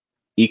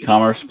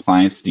e-commerce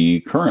clients do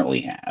you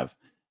currently have?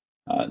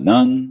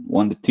 None,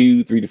 1 to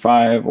 2, 3 to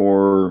 5,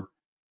 or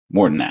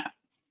more than that?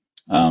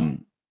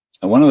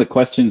 One of the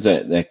questions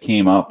that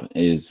came up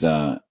is,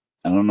 I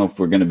don't know if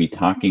we're going to be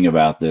talking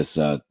about this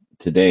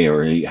today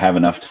or have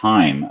enough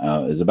time,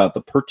 is about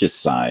the purchase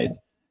side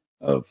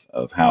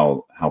of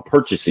how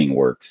purchasing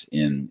works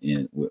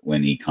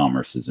when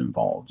e-commerce is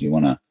involved. Do you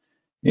want to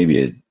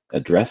maybe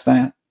address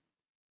that?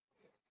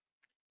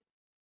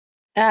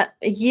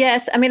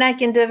 Yes, I mean, I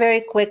can do it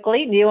very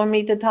quickly. Do you want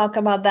me to talk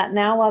about that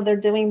now while they're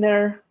doing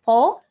their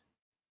poll?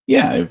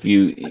 Yeah, if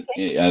you,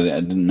 Okay.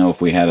 I didn't know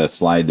if we had a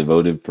slide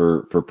devoted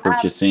for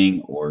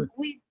purchasing or.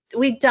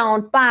 We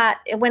don't, but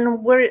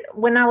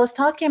when I was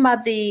talking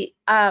about the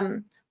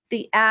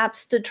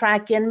apps to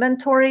track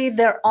inventory,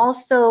 they're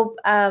also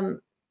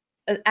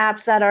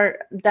apps that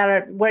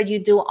are where you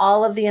do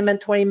all of the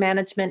inventory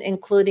management,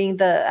 including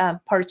the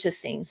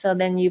purchasing. So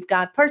then you've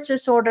got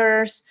purchase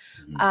orders,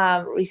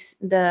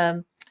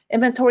 the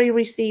inventory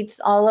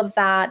receipts, all of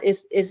that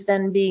is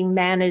then being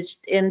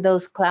managed in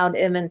those cloud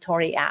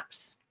inventory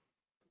apps.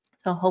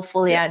 So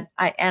hopefully I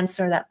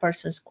answer that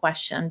person's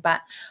question,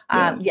 but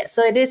yeah,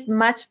 so it is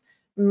much,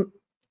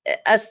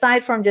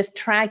 aside from just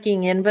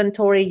tracking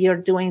inventory, you're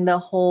doing the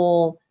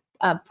whole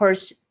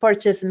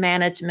purchase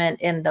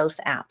management in those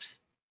apps.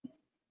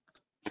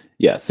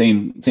 Yeah,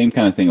 same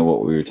kind of thing of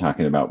what we were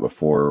talking about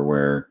before,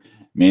 where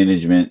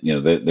management,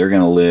 they're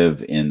going to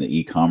live in the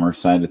e-commerce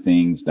side of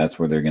things. That's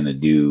where they're going to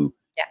do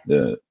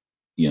the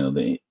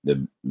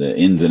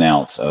ins and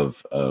outs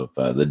of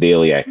the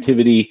daily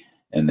activity,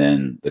 and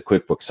then the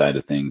QuickBooks side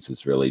of things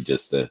is really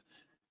just the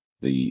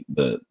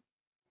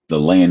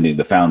landing,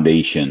 the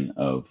foundation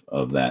of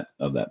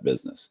that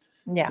business.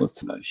 Yeah.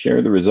 Let's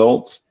share the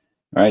results.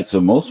 All right, so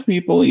most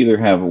people either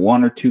have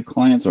 1 or 2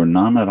 clients or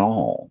none at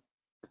all.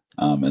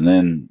 And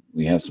then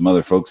we have some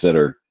other folks that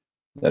are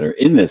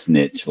in this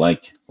niche,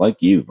 like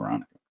you,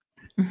 Veronica.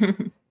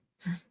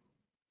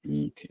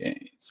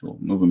 Okay, so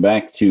moving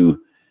back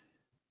to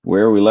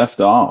where we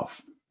left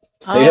off.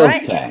 Sales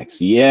tax,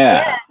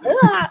 yeah.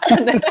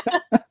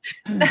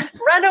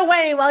 Run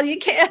away while you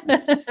can.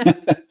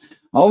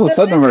 All of a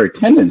sudden, our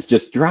attendance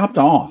just dropped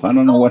off. I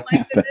don't know what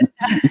happened.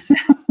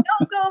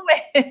 Don't go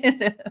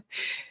away.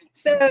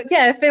 So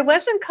yeah, if it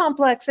wasn't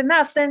complex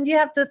enough, then you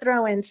have to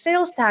throw in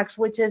sales tax,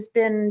 which has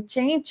been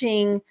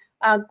changing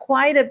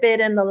quite a bit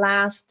in the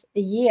last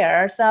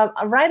year. So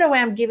right away,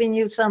 I'm giving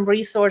you some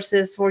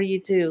resources for you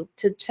to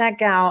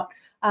check out.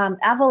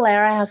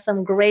 Avalara has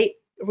some great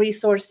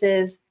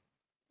resources.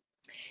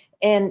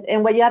 And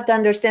what you have to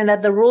understand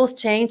that the rules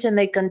change and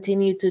they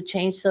continue to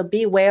change. So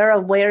be aware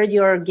of where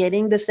you're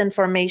getting this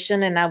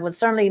information. And I would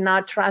certainly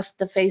not trust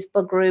the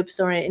Facebook groups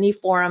or any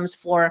forums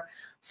for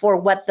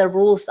what the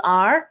rules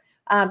are.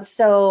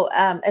 So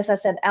as I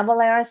said,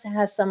 Avalara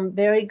has some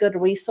very good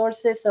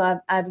resources. So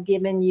I've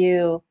given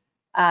you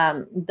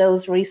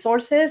those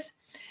resources.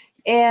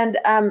 And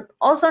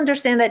also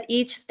understand that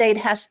each state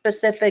has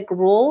specific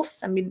rules.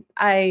 I mean,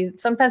 I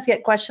sometimes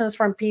get questions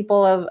from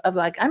people of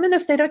like, I'm in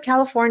the state of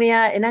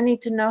California and I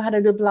need to know how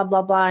to do blah,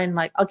 blah, blah. And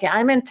like, okay,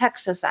 I'm in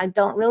Texas. I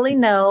don't really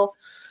know,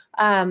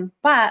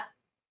 but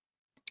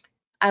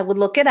I would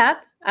look it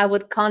up. I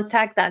would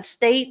contact that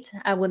state.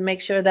 I would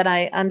make sure that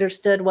I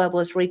understood what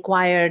was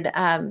required,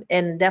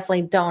 and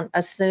definitely don't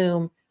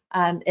assume.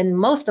 And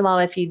most of all,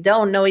 if you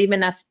don't know,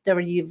 even after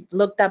you've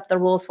looked up the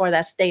rules for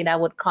that state, I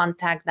would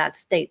contact that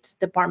state's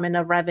Department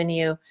of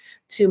Revenue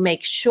to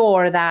make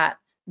sure that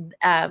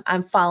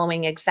I'm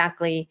following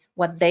exactly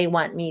what they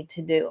want me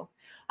to do.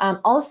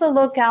 Also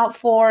look out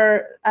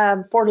for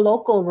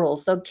local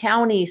rules. So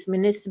counties,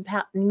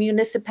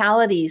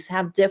 municipalities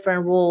have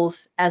different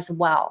rules as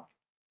well.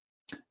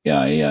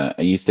 Yeah,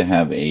 I used to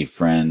have a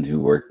friend who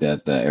worked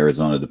at the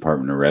Arizona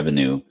Department of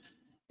Revenue,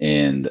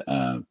 and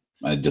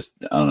I just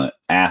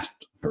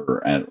asked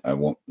her,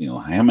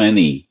 how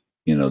many,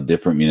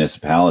 different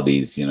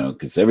municipalities,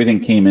 because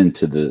everything came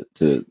into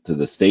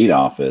the state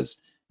office,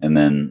 and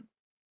then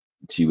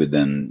she would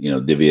then,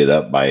 divvy it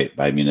up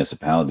by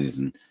municipalities,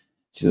 and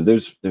she said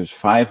there's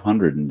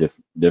 500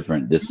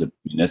 different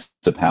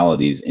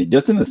municipalities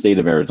just in the state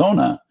of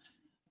Arizona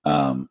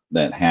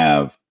that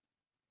have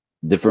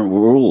different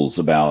rules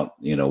about,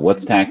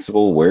 what's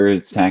taxable, where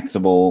it's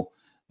taxable,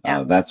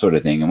 Yeah. that sort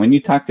of thing. And when you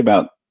talked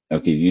about,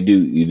 okay, you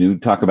do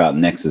talk about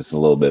Nexus a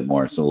little bit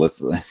more. So let's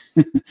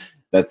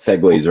that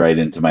segues right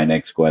into my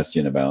next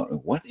question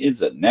about what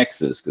is a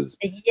Nexus? Because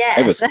I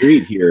have a Yes.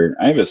 street here.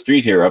 I have a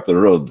street here up the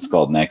road that's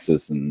called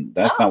Nexus, and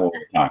that's Oh. not what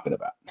we're talking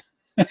about.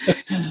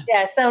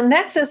 Yeah, so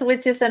nexus,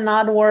 which is an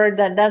odd word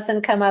that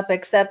doesn't come up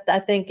except I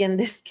think in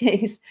this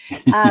case,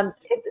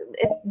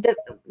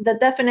 the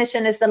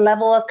definition is the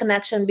level of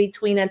connection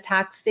between a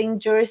taxing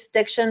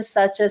jurisdiction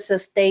such as a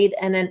state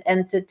and an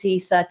entity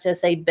such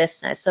as a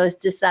business. So it's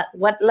just that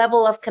what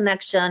level of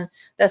connection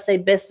does a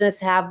business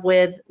have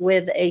with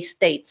a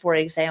state, for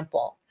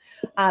example.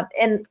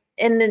 And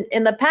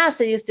in the past,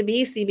 it used to be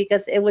easy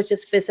because it was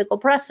just physical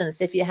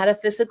presence. If you had a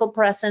physical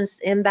presence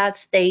in that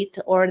state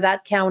or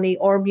that county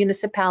or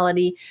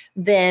municipality,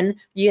 then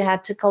you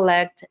had to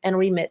collect and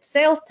remit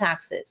sales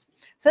taxes.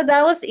 So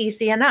that was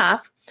easy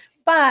enough.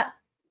 But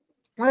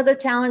one of the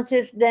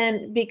challenges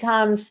then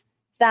becomes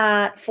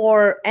that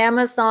for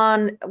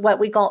Amazon, what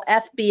we call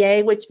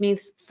FBA, which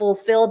means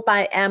fulfilled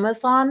by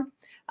Amazon,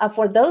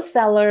 for those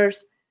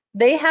sellers,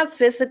 they have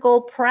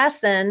physical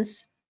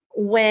presence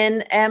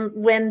when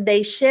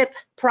they ship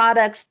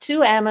products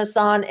to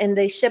Amazon and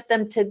they ship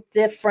them to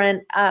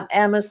different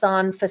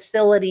Amazon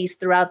facilities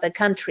throughout the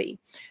country.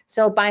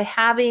 So by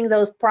having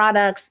those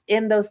products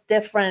in those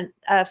different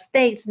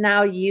states,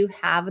 now you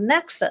have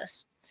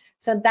Nexus.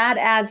 So that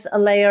adds a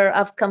layer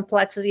of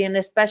complexity, and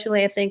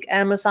especially I think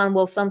Amazon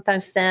will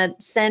sometimes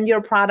send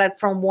your product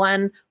from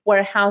one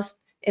warehouse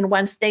in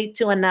one state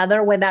to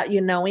another without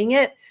you knowing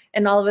it.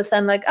 And all of a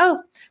sudden, like,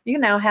 oh, you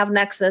now have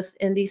Nexus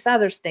in these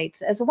other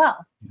states as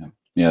well.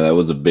 Yeah, that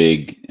was a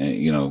big,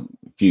 a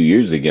few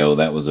years ago,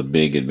 that was a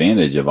big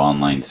advantage of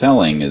online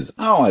selling is,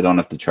 oh, I don't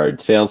have to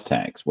charge sales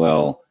tax.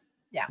 Well,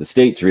 yeah. The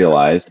states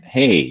realized,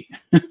 hey,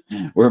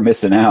 we're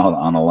missing out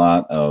on a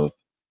lot of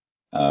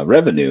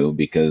revenue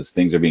because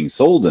things are being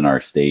sold in our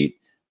state,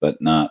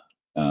 but not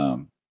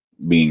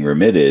being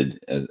remitted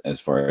as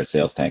far as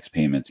sales tax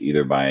payments,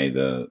 either by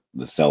the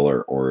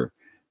seller or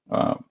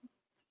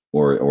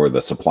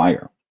the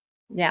supplier.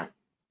 Yeah.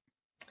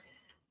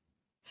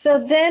 So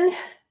then,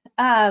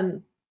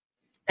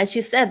 as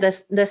you said,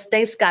 the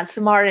states got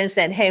smart and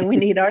said, hey, we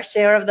need our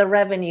share of the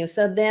revenue.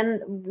 So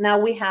then now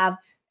we have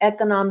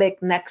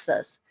economic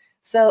nexus.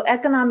 So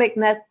economic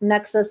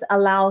nexus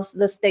allows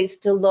the states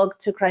to look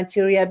to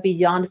criteria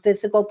beyond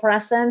physical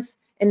presence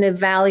in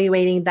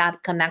evaluating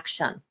that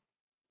connection.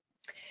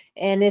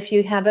 And if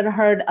you haven't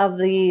heard of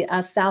the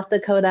South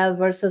Dakota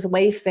versus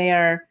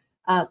Wayfair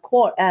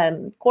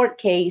court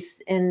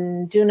case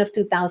in June of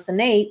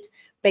 2008,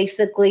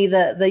 basically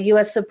the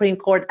U.S. Supreme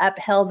Court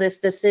upheld this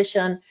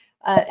decision,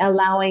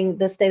 allowing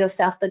the state of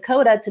South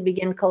Dakota to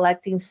begin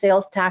collecting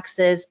sales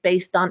taxes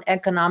based on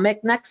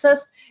economic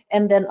nexus,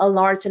 and then a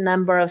large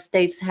number of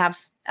states have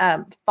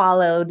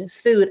followed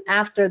suit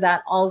after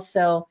that,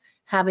 also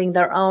having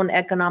their own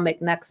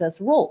economic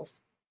nexus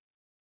rules.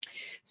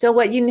 So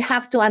what you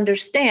have to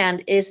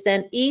understand is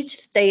that each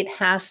state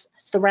has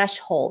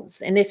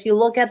thresholds, and if you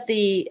look at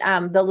the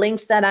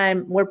links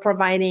that we're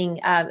providing,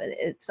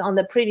 it's on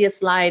the previous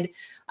slide,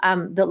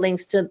 the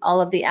links to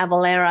all of the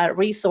Avalara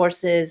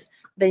resources.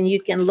 Then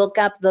you can look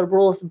up the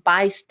rules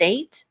by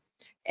state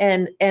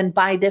and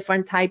by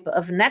different type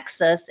of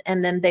nexus,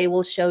 and then they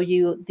will show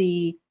you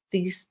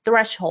these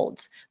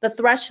thresholds. The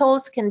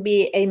thresholds can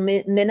be a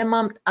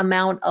minimum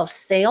amount of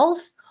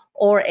sales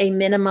or a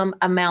minimum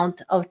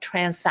amount of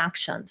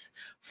transactions.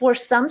 For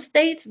some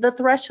states, the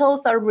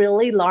thresholds are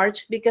really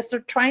large because they're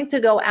trying to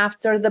go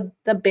after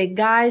the big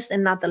guys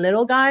and not the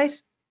little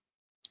guys.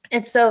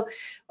 And so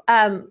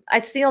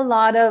I see a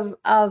lot of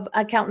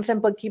accountants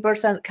and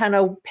bookkeepers kind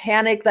of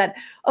panic that,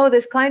 oh,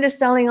 this client is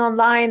selling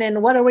online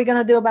and what are we going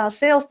to do about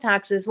sales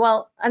taxes?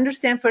 Well,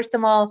 understand, first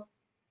of all,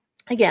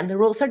 again, the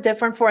rules are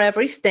different for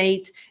every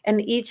state,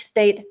 and each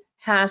state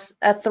has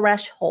a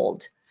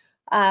threshold.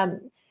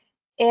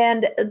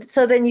 And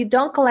so then you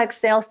don't collect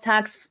sales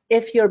tax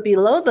if you're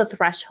below the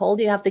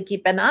threshold. You have to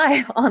keep an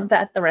eye on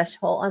that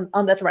threshold,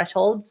 on the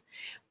thresholds.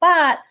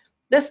 But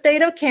the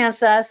state of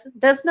Kansas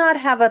does not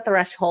have a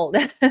threshold.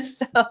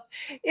 So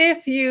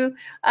if you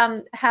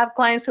have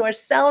clients who are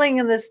selling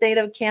in the state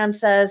of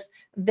Kansas,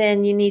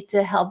 then you need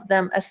to help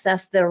them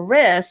assess their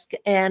risk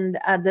and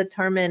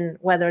determine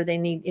whether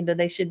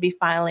they should be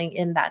filing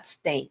in that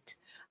state.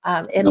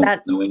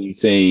 When you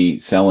say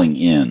selling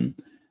in,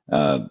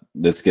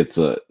 this gets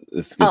a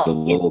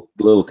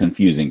little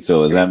confusing.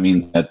 So does that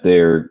mean that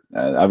they're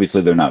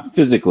obviously they're not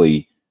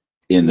physically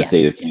in the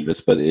state of Kansas,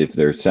 but if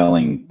they're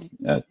selling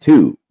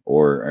to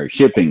or are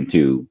shipping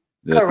to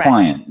the Correct.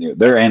 client,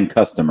 their end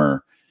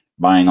customer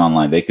buying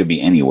online, they could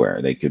be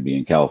anywhere. They could be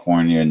in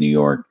California, New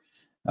York,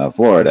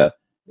 Florida.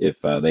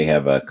 If they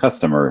have a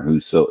customer who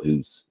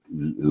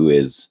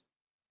is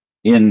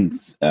in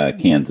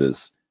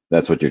Kansas,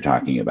 that's what you're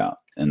talking about,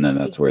 and then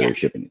that's where they're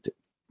shipping it to.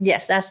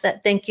 Yes, that's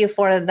that. Thank you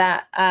for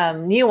that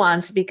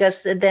nuance,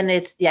 because then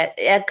it's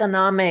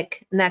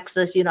economic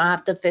nexus. You don't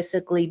have to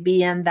physically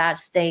be in that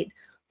state.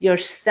 You're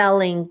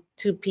selling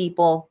to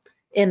people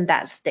in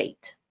that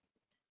state.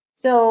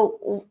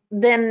 So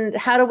then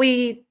how do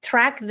we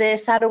track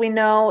this? How do we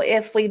know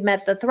if we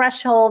met the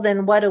threshold,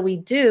 and what do we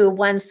do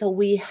once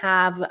we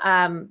have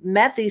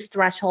met these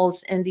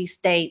thresholds in these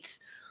states?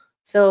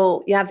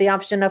 So you have the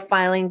option of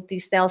filing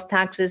these sales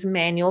taxes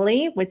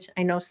manually, which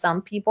I know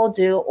some people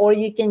do, or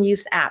you can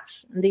use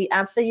apps. The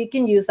apps that you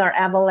can use are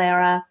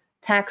Avalara,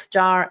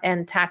 TaxJar,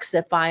 and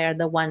Taxify are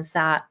the ones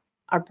that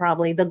are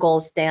probably the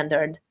gold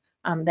standard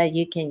that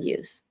you can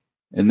use.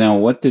 And now,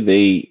 what do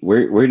they?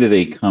 Where do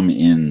they come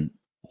in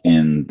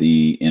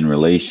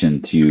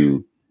relation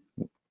to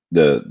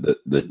the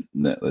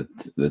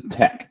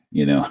tech?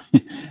 You know,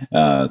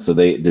 so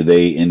do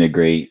they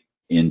integrate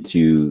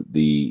into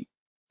the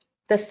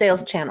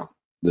sales channel?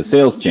 The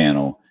sales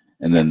channel,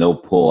 and then they'll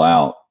pull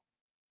out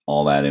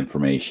all that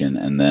information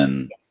and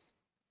then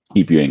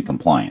keep you in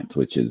compliance,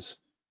 which is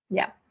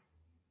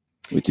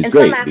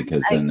great,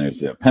 because then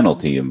there's a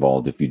penalty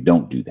involved if you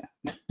don't do that.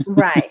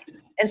 Right.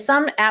 And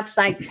some apps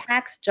like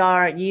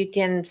TaxJar, you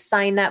can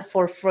sign up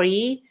for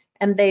free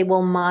and they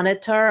will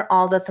monitor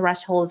all the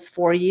thresholds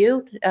for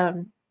you.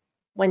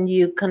 When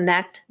you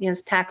connect,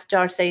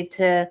 TaxJar, say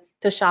to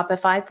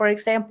Shopify, for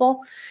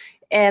example,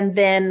 and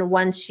then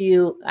once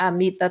you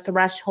meet the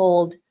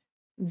threshold,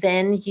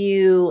 then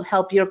you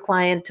help your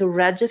client to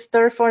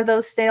register for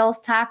those sales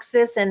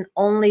taxes, and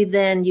only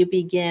then you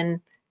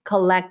begin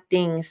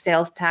collecting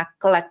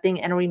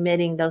and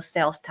remitting those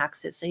sales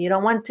taxes. So you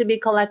don't want to be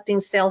collecting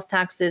sales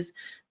taxes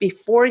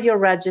before you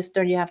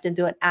register. You have to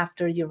do it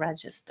after you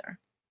register.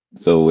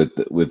 So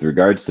with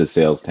regards to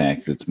sales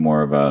tax, it's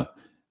more of a,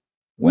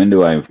 when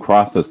do I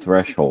cross the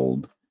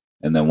threshold?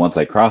 And then once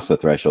I cross the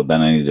threshold,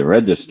 then I need to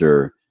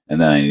register,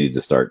 and then I need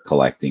to start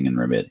collecting and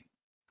remitting.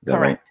 Is that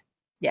Correct. Right?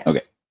 Yes.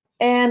 Okay.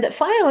 And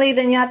finally,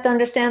 then you have to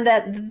understand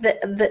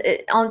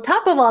that on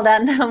top of all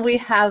that, now we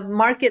have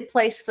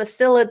marketplace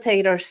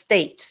facilitator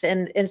states.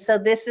 And so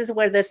this is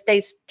where the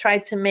states try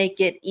to make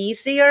it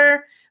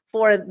easier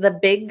for the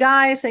big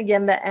guys,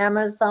 again, the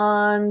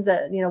Amazon,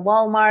 the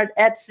Walmart,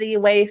 Etsy,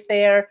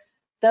 Wayfair,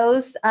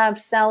 those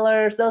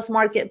sellers, those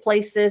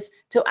marketplaces,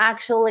 to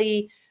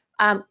actually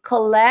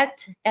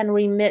collect and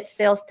remit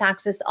sales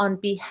taxes on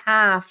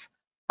behalf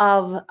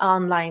of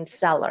online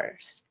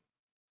sellers.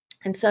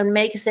 And so it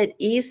makes it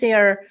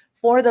easier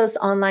for those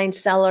online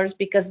sellers,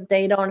 because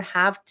they don't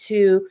have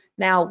to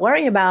now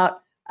worry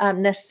about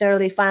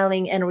necessarily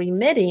filing and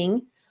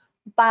remitting.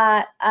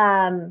 But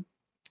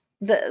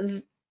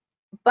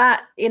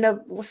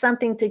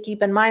something to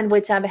keep in mind,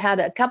 which I've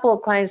had a couple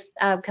of clients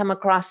come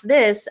across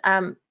this.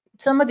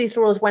 Some of these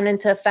rules went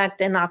into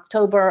effect in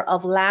October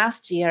of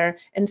last year,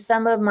 and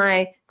some of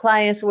my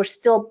clients were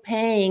still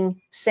paying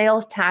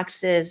sales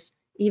taxes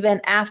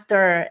even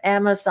after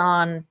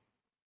Amazon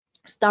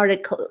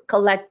started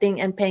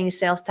collecting and paying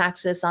sales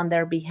taxes on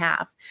their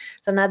behalf.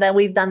 So now that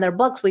we've done their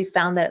books, we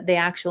found that they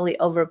actually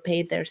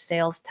overpaid their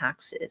sales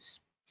taxes.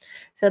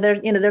 So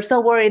they're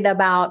so worried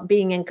about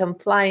being in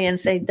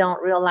compliance, they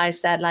don't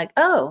realize that, like,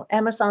 oh,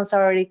 Amazon's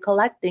already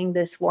collecting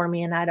this for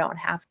me and I don't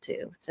have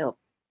to. So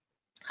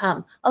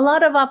a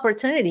lot of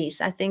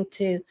opportunities, I think,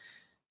 to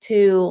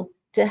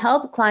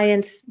help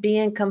clients be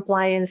in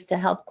compliance, to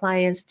help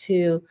clients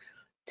to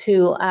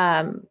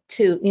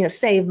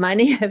save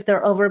money if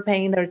they're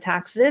overpaying their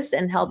taxes,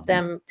 and help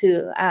them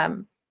to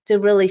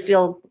really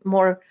feel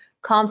more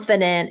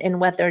confident in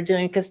what they're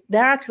doing, because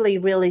they're actually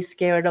really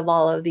scared of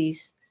all of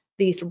these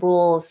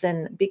rules,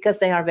 and because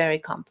they are very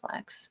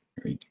complex.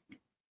 Great.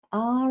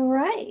 All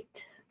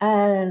right,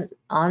 and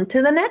on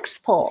to the next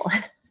poll.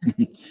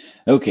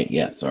 Okay,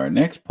 yeah. So our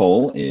next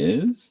poll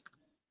is,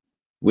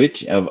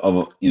 which of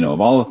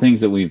all the things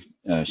that we've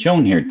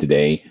shown here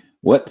today,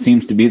 what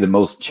seems to be the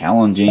most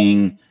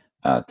challenging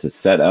to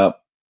set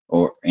up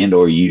or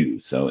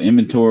use? So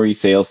inventory,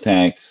 sales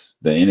tax,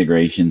 the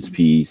integrations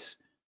piece,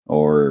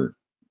 or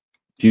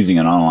choosing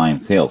an online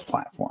sales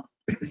platform.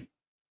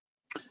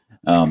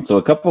 So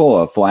a couple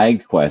of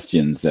flagged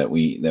questions that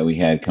we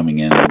had coming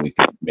in that we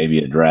could maybe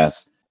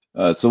address.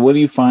 So what do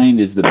you find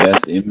is the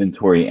best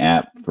inventory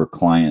app for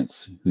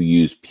clients who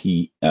use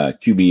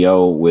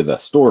QBO with a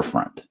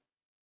storefront?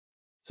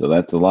 So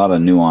that's a lot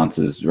of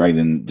nuances right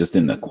in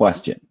the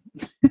question.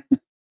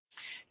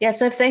 Yeah,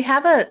 so if they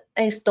have a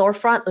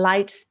storefront,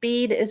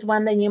 Lightspeed is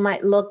one that you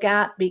might look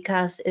at,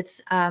 because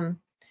it's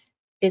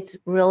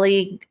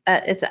really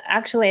it's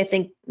actually, I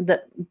think,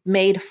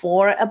 made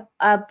for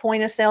a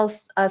point of sale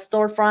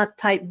storefront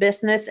type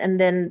business, and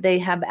then they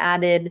have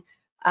added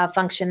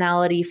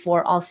functionality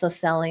for also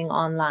selling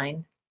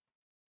online.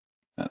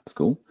 That's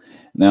cool.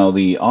 Now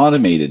the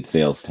automated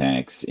sales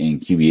tax in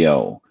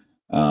QBO,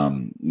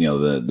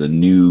 the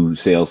new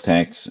sales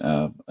tax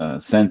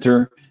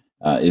center,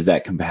 is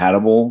that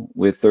compatible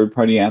with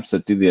third-party apps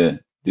that do the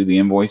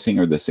invoicing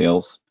or the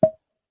sales?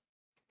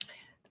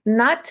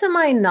 Not to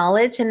my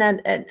knowledge, and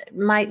that it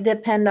might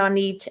depend on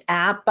each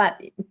app,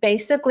 but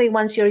basically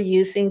once you're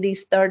using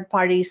these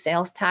third-party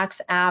sales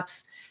tax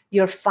apps,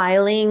 you're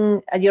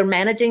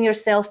managing your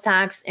sales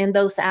tax in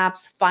those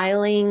apps,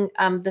 filing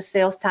the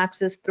sales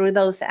taxes through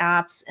those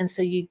apps, and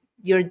so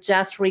you're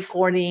just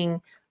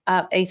recording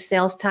a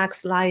sales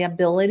tax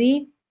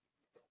liability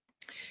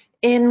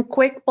in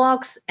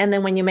QuickBooks, and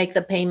then when you make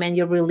the payment,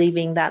 you're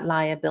relieving that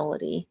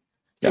liability.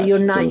 So Gotcha.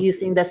 you're not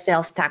using the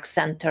sales tax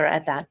center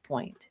at that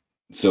point.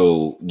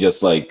 So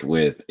just like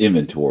with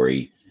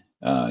inventory,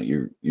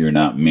 you're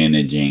not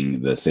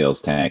managing the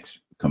sales tax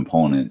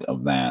component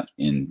of that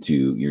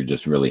you're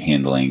just really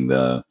handling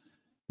the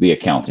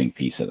accounting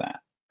piece of that.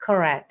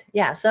 Correct.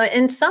 Yeah. So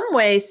in some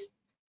ways,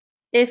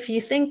 if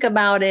you think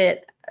about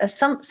it,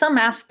 some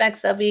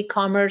aspects of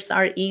e-commerce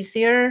are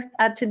easier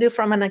to do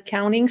from an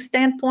accounting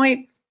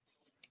standpoint,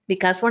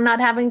 because we're not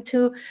having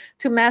to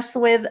mess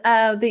with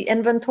the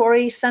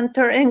inventory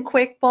center in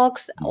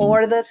QuickBooks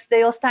or the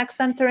sales tax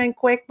center in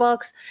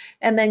QuickBooks.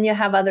 And then you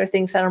have other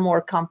things that are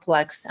more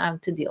complex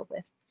to deal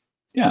with.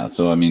 Yeah.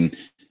 So, I mean,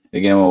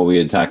 again, what we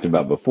had talked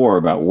about before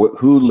about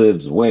who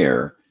lives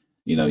where,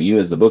 you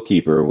as the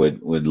bookkeeper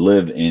would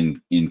live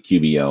in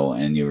QBO,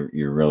 and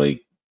you're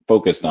really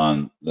focused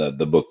on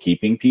the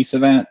bookkeeping piece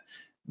of that.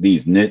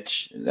 These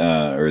niche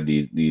or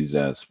these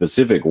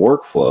specific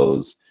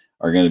workflows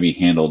are going to be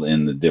handled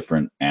in the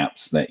different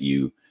apps that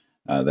you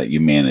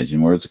manage.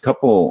 And there's a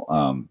couple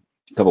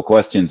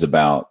questions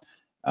about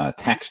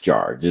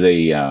TaxJar.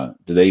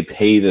 Do they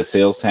pay the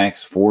sales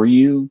tax for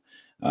you?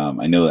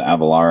 I know that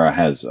Avalara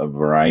has a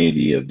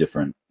variety of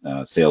different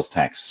sales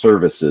tax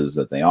services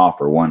that they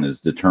offer. One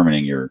is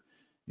determining your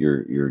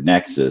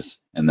nexus,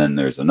 and then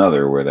there's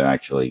another where they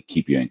actually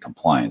keep you in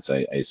compliance.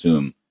 I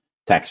assume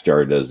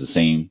TaxJar does the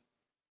same.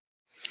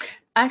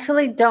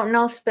 Actually don't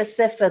know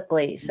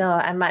specifically, so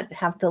I might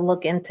have to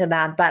look into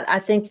that, but I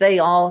think they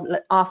all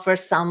offer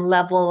some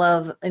level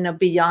of,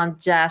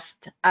 beyond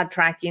just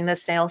tracking the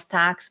sales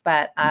tax,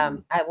 but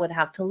I would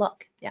have to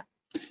look.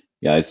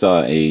 Yeah, I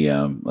saw a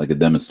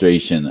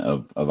demonstration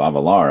of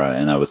Avalara,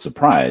 and I was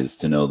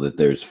surprised to know that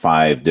there's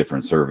 5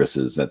 different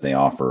services that they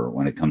offer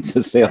when it comes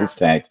to sales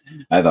tax.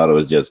 I thought it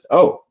was just,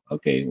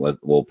 okay,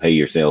 we'll pay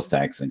your sales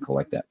tax and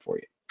collect that for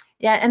you.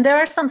 Yeah, and there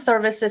are some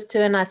services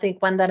too, and I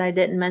think one that I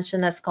didn't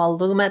mention that's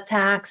called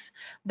LumaTax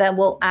that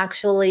will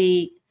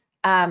actually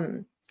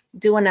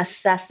do an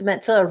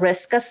assessment, so a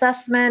risk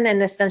assessment,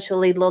 and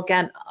essentially look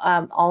at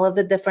all of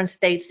the different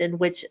states in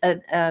which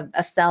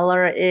a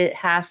seller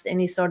has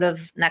any sort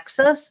of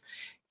nexus,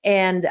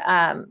 and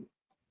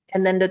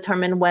then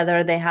determine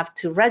whether they have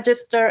to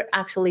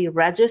actually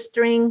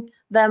registering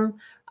them,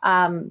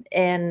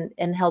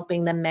 and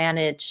helping them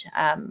manage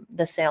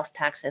the sales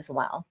tax as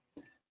well.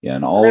 Yeah,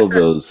 and all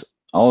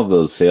of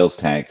those sales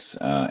tax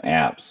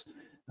apps,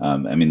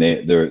 I mean,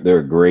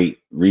 they're great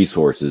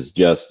resources.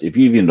 Just if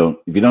you don't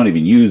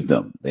even use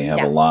them, they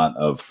have a lot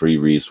of free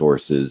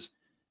resources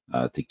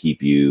to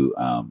keep you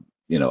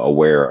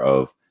aware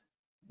of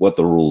what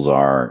the rules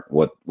are,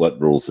 what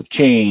rules have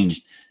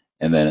changed,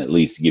 and then at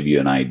least give you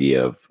an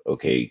idea of,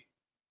 okay,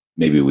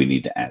 maybe we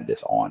need to add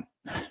this on.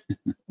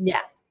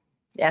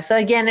 Yeah. So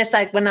again, it's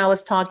like when I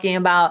was talking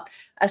about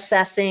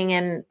assessing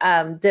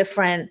and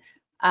different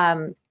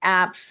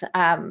apps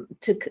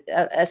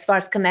as far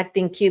as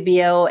connecting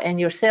QBO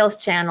and your sales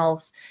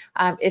channels,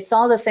 it's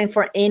all the same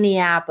for any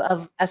app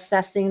of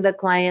assessing the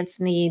client's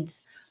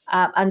needs,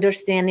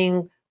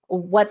 understanding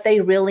what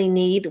they really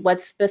need,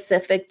 what's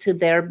specific to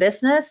their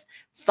business,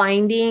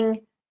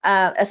 finding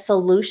a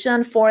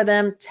solution for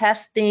them,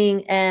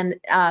 testing, and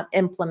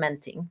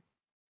implementing.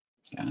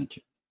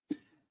 Gotcha.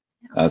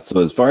 So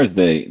as far as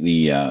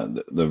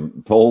the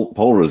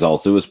poll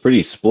results, it was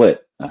pretty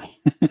split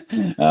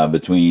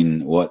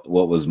between what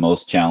was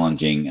most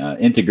challenging.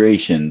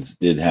 Integrations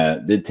did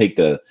take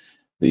the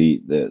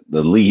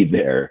lead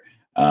there,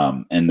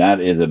 and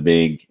that is a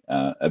big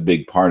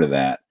part of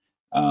that.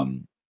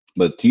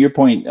 But to your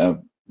point,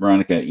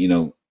 Veronica,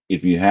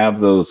 if you have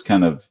those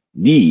kind of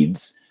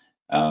needs,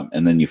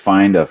 and then you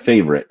find a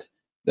favorite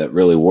that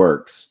really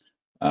works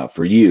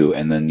for you,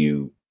 and then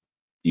you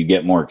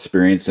get more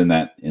experience in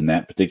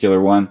that particular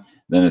one,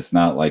 then it's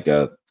not like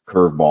a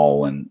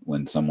curveball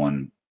when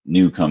someone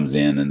new comes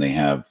in and they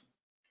have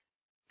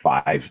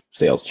 5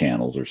 sales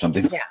channels or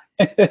something like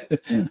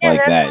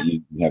that.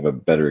 You have a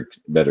better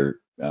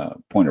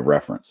point of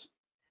reference.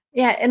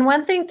 Yeah, and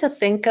one thing to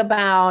think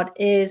about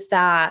is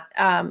that,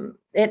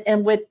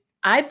 and what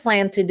I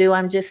plan to do,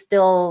 I'm just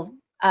still,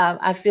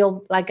 I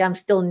feel like I'm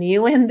still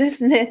new in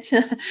this niche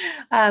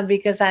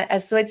because I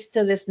switched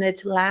to this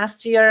niche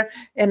last year,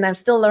 and I'm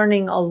still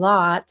learning a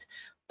lot.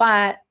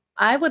 But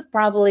I would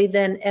probably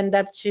then end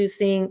up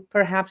choosing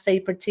perhaps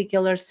a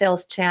particular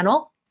sales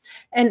channel,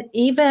 and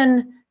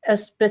even a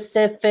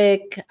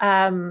specific,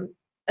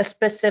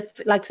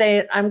 like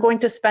say, I'm going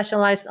to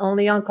specialize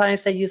only on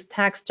clients that use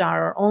TaxJar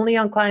or only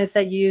on clients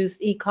that use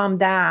Ecom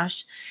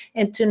Dash,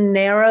 and to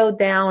narrow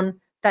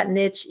down that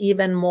niche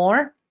even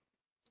more,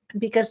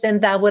 because then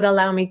that would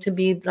allow me to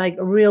be like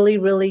really,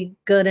 really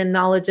good and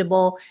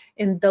knowledgeable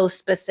in those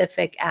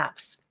specific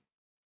apps.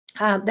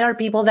 There are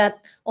people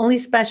that only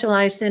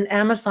specialize in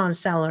Amazon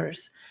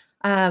sellers.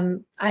 I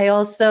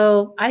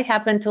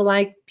happen to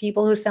like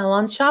people who sell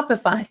on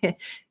Shopify.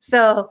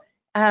 So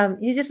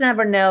You just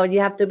never know.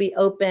 You have to be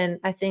open,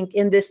 I think,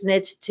 in this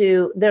niche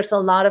there's a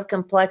lot of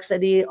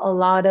complexity, a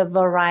lot of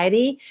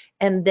variety,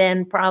 and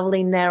then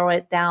probably narrow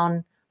it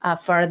down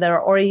further,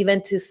 or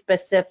even to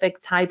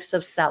specific types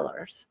of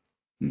sellers.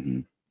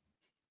 Mm-hmm.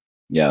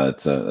 Yeah,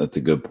 that's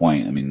a good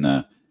point. I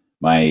mean,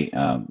 my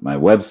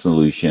web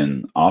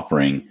solution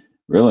offering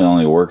really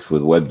only works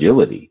with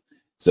WebGility,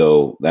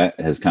 so that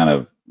has kind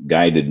of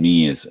guided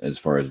me as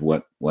far as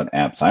what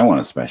apps I want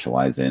to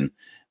specialize in,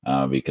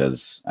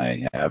 because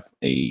I have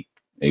a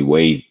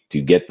way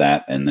to get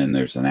that, and then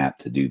there's an app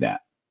to do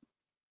that.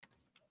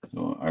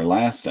 So our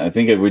last, I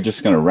think we're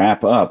just going to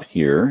wrap up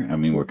here. I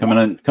mean, we're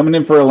coming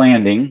in for a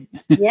landing.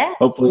 Yes.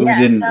 Hopefully we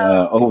didn't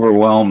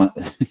overwhelm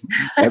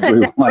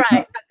everyone.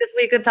 Right, because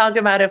we could talk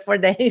about it for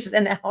days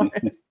and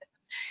hours.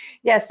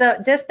 Yeah, so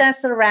just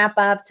as a wrap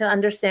up, to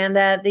understand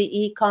that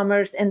the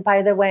e-commerce, and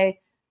by the way,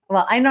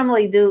 well, I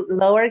normally do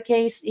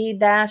lowercase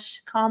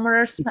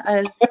e-commerce,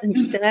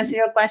 to answer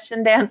your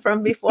question, Dan,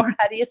 from before,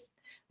 how do you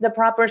the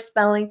proper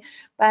spelling?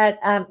 But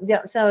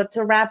yeah, so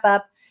to wrap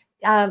up,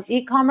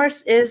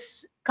 e-commerce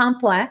is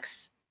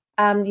complex.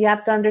 You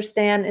have to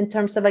understand in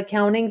terms of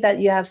accounting that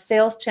you have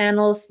sales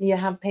channels, you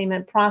have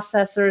payment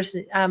processors,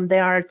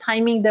 there are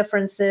timing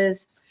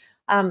differences.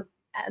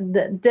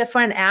 The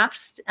different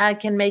apps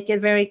can make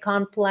it very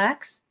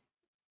complex,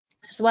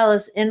 as well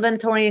as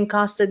inventory and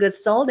cost of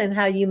goods sold and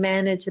how you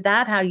manage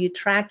that, how you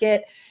track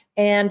it,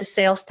 and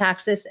sales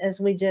taxes, as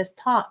we just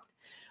talked.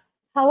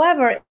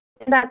 However,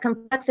 in that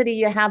complexity,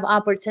 you have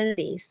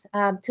opportunities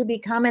to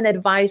become an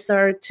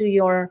advisor to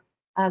your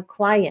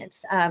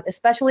clients,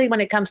 especially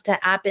when it comes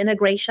to app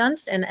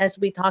integrations. And as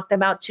we talked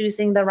about,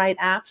 choosing the right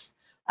apps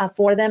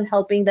for them,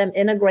 helping them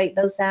integrate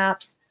those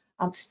apps,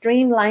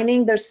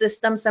 streamlining their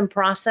systems and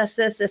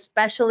processes,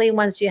 especially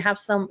once you have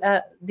some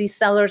these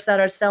sellers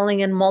that are selling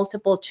in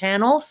multiple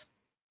channels.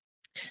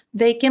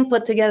 They can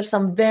put together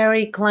some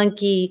very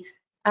clunky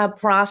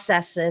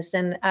processes.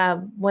 And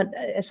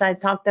as I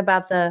talked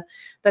about the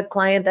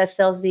client that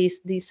sells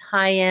these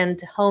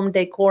high-end home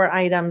decor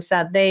items,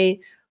 that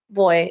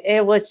boy,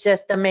 it was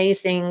just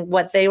amazing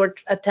what they were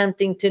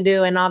attempting to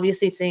do, and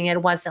obviously seeing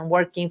it wasn't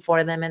working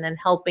for them, and then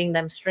helping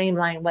them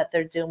streamline what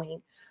they're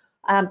doing.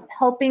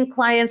 Helping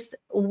clients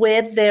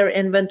with their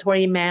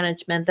inventory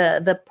management,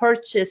 the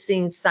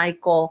purchasing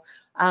cycle,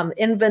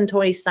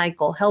 inventory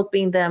cycle,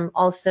 helping them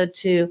also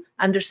to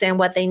understand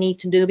what they need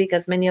to do,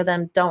 because many of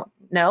them don't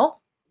know,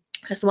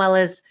 as well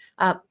as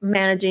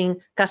managing,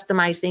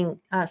 customizing,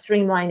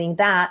 streamlining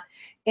that.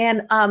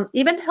 And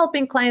even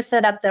helping clients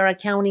set up their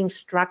accounting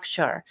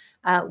structure.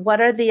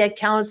 What are the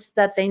accounts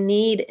that they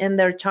need in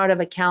their chart of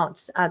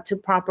accounts to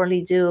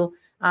properly do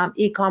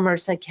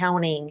e-commerce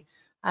accounting?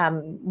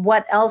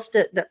 What else,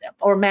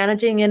 or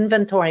managing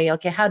inventory?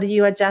 Okay, how do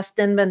you adjust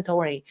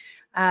inventory?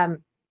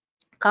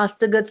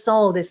 Cost of goods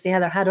sold is the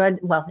other.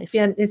 Well, if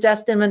you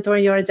adjust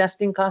inventory, you're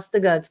adjusting cost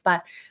of goods,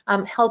 but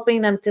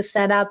helping them to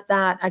set up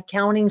that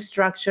accounting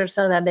structure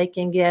so that they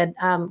can get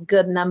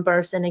good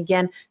numbers, and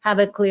again, have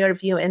a clear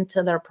view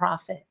into their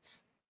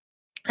profits.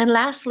 And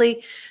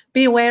lastly,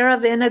 beware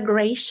of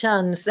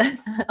integrations.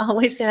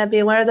 Always gonna be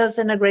aware of those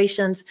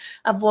integrations.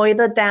 Avoid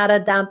the data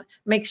dump.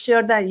 Make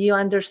sure that you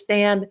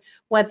understand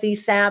what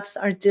these apps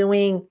are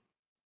doing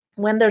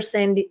when they're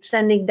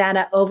sending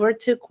data over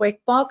to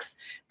QuickBooks,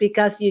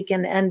 because you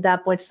can end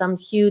up with some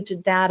huge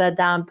data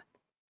dump.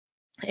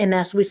 And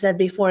as we said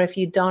before, if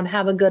you don't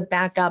have a good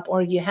backup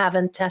or you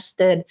haven't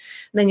tested,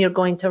 then you're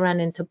going to run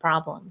into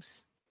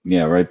problems.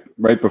 Yeah,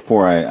 right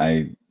before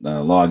I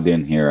logged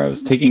in here, I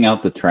was taking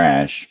out the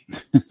trash,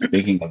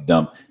 speaking of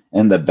dump,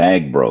 and the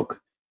bag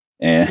broke.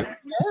 And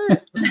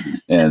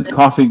and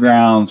coffee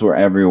grounds were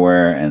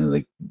everywhere,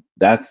 and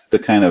that's the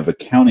kind of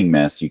accounting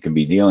mess you can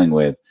be dealing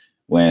with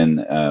when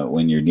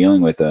you're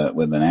dealing with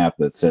an app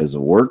that says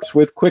works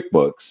with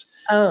QuickBooks.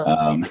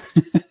 Oh.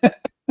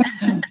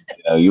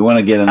 You want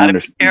to get an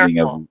understanding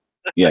of,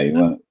 you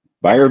want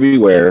buyer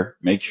beware.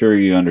 Make sure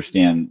you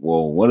understand,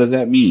 well, what does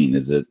that mean?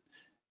 Is it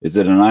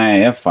an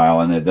IIF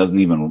file and it doesn't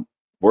even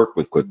work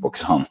with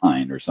QuickBooks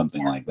Online or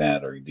something like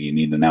that? Or do you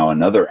need now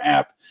another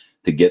app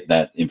to get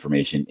that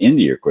information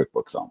into your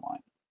QuickBooks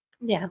Online?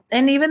 Yeah,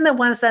 and even the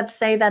ones that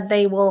say that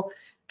they will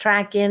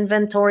track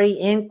inventory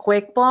in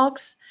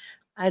QuickBooks,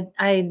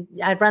 I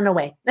run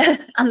away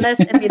unless,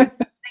 I mean, again,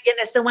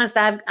 it's the ones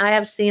that I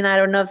have seen. I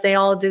don't know if they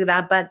all do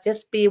that, but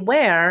just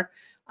beware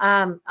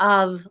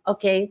of,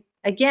 okay,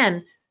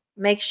 again,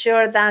 make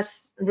sure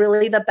that's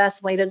really the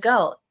best way to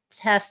go.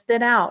 Test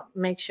it out,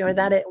 make sure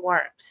that it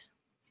works.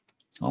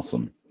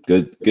 Awesome.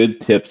 Good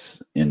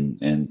tips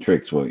and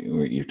tricks what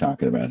you're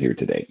talking about here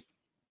today.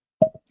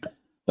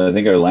 So I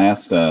think our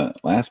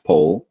last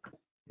poll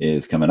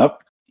is coming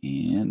up,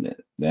 and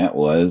that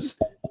was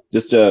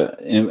just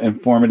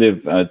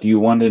informative. Do you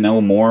want to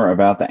know more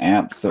about the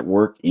apps that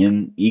work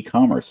in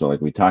e-commerce? So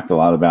like we talked a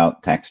lot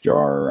about TaxJar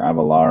or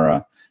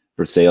Avalara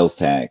for sales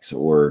tax,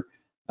 or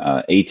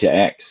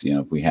A2X.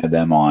 If we had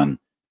them on,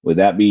 would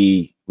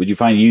you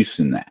find use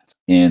in that?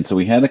 And so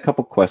we had a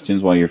couple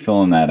questions while you're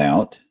filling that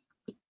out.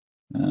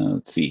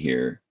 Let's see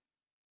here.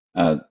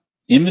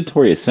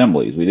 inventory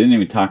assemblies. We didn't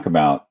even talk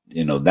about,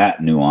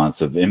 that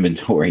nuance of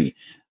inventory.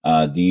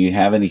 Do you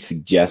have any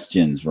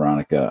suggestions,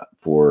 Veronica,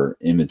 for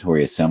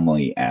inventory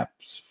assembly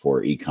apps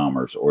for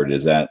e-commerce, or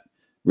does that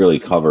really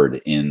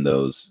covered in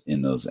those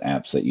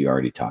apps that you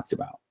already talked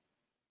about?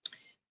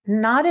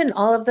 Not in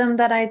all of them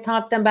that I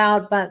talked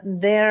about, but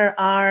there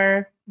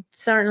are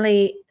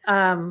certainly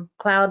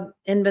cloud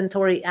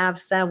inventory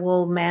apps that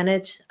will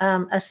manage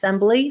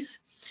assemblies,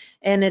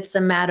 and it's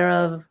a matter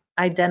of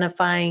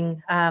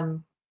identifying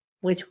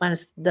which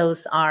ones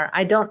those are.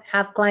 I don't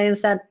have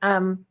clients that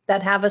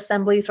have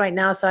assemblies right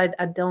now, so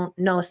I don't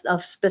know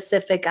of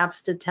specific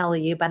apps to tell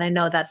you, but I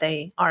know that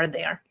they are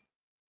there.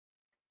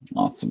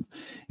 Awesome.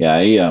 Yeah,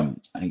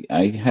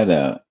 I had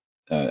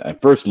I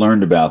first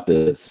learned about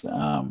this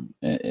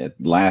at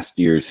last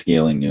year's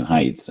Scaling New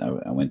Heights.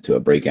 I went to a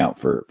breakout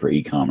for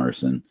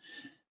e-commerce, and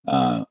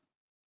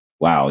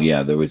wow,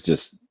 yeah, there was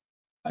just,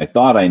 I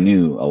thought I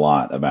knew a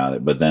lot about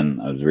it, but then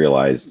I was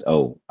realized,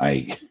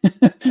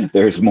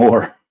 there's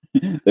more.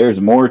 There's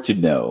more to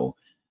know.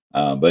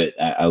 But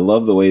I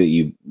love the way that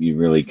you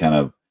really kind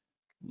of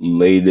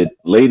laid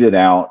it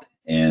out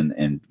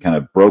and kind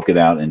of broke it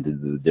out into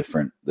the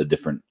different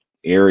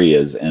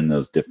areas and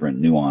those different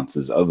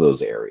nuances of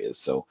those areas.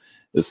 So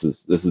this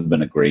has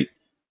been a great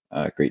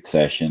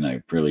session.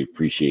 I really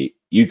appreciate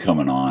you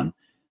coming on.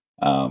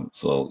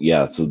 So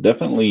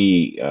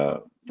definitely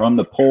from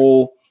the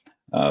poll,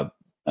 a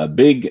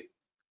big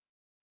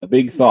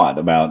thought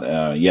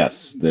about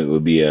yes, that it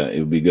would be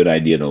a good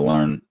idea to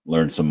learn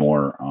some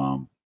more.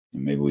 And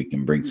maybe we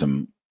can bring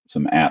some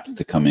apps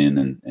to come in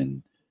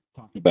and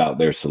talk about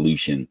their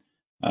solution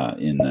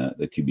in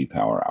the QB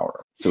Power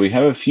Hour. So we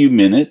have a few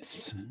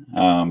minutes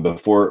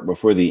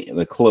before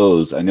the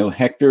close. I know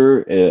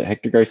Hector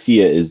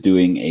Garcia is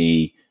doing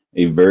a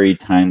very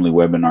timely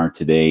webinar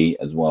today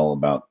as well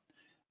about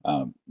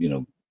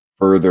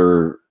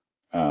further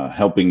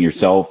helping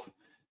yourself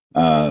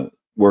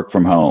work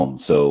from home.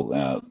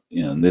 So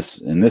in this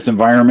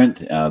environment,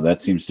 that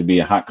seems to be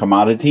a hot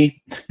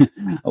commodity.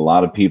 A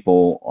lot of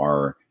people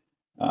are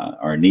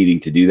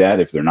needing to do that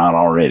if they're not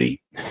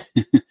already.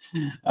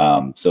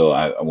 So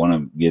I want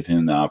to give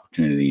him the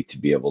opportunity to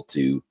be able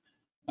to,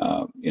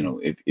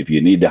 if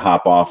you need to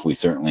hop off, we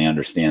certainly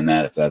understand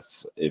that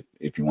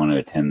if you want to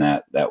attend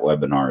that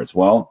webinar as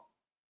well.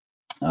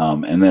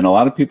 And then a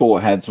lot of people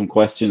had some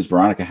questions.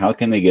 Veronica, how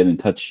can they get in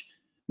touch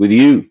with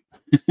you?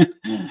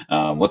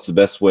 What's the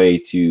best way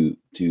to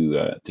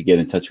get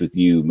in touch with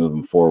you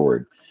moving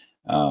forward?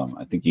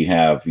 I think you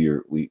have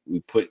we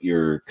put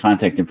your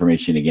contact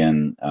information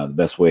again, the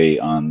best way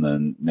on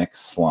the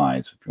next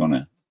slides. If you want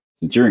to,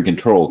 since you're in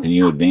control, can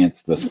you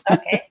advance the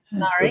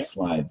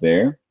slide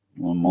there?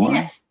 One more.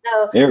 Yes.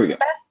 So there we go. The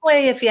best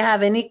way, if you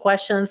have any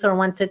questions or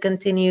want to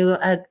continue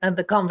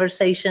the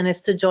conversation,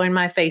 is to join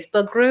my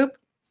Facebook group,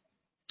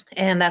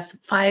 and that's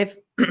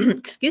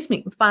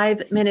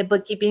 5-minute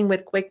bookkeeping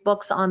with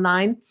QuickBooks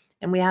Online,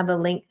 and we have a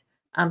link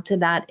to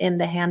that in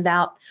the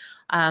handout.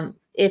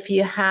 If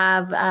you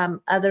have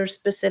other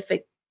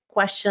specific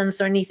questions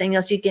or anything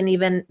else, you can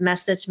even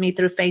message me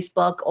through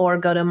Facebook or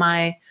go to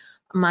my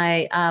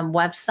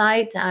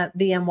website,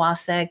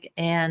 VMWASEC,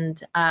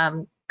 and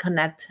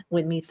connect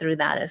with me through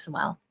that as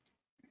well.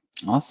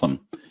 Awesome.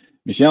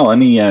 Michelle,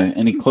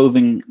 any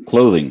closing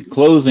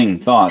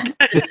thoughts?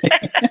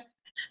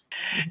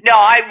 No,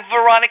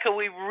 Veronica,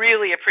 we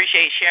really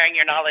appreciate sharing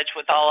your knowledge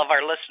with all of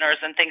our listeners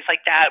and things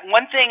like that.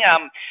 One thing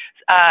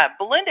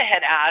Belinda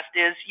had asked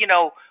is,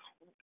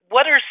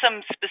 what are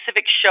some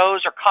specific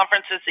shows or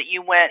conferences that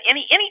you went?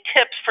 Any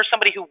tips for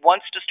somebody who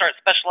wants to start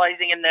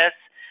specializing in this,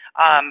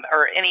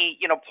 or any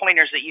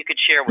pointers that you could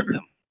share with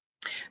them?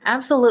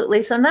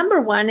 Absolutely. So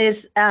number one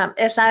is,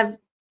 as I've,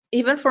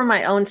 even for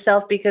my own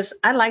self, because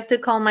I like to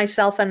call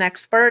myself an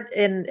expert,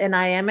 and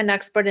I am an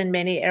expert in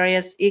many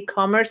areas,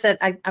 e-commerce, that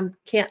I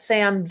can't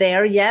say I'm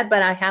there yet,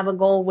 but I have a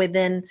goal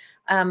within,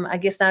 I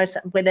guess now it's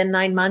within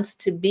 9 months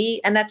to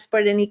be an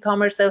expert in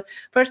e-commerce. So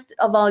first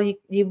of all,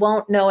 you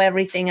won't know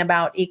everything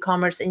about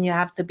e-commerce, and you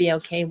have to be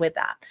okay with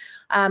that.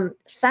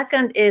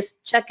 Second is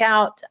check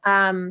out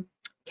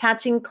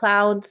Catching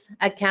Clouds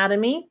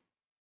Academy.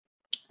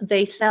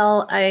 They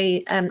sell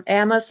an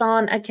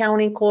Amazon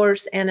accounting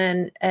course and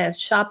a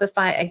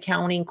Shopify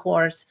accounting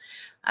course,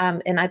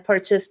 and I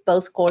purchased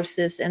both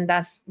courses, and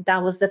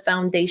that was the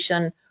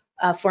foundation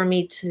for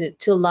me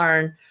to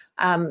learn.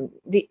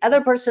 The other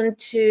person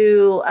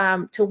to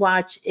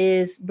watch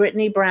is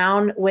Brittany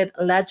Brown with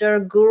Ledger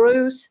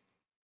Gurus.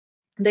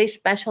 They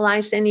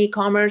specialize in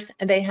e-commerce,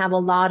 and they have a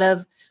lot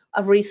of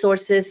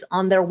resources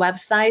on their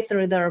website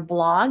through their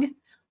blog.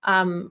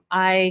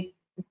 I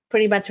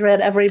pretty much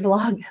read every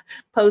blog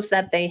post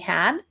that they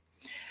had.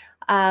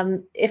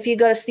 If you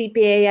go to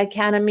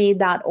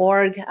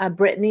cpaacademy.org,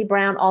 Brittany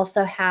Brown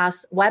also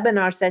has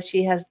webinars that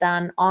she has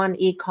done on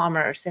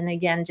e-commerce. And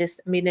again,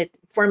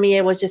 for me,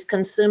 it was just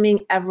consuming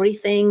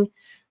everything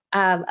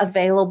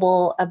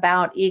available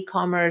about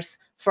e-commerce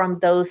from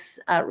those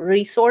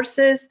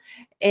resources.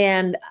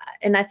 And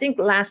I think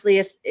lastly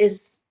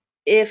is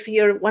if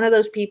you're one of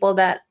those people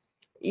that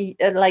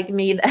like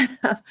me,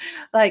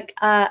 like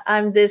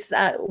I'm this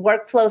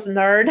workflows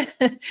nerd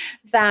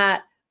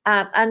that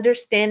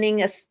understanding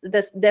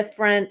the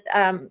different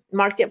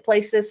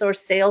marketplaces or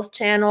sales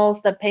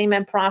channels, the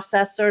payment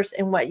processors,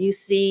 and what you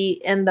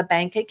see in the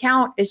bank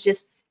account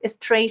is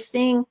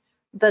tracing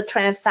the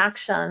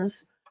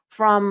transactions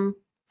from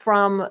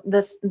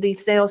the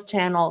sales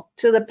channel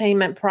to the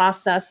payment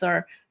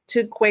processor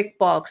to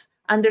QuickBooks.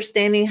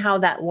 Understanding how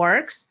that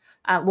works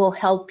will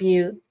help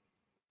you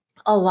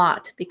a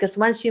lot, because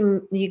once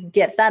you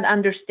get that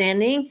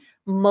understanding,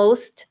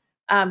 most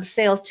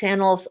sales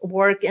channels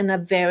work in a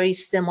very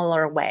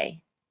similar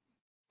way.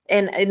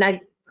 And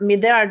I mean,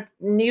 there are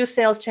new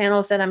sales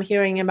channels that I'm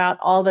hearing about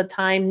all the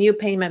time, new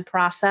payment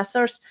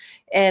processors.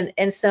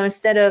 And so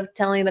instead of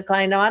telling the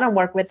client, no, I don't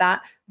work with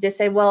that, just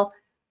say, well,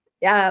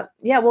 yeah,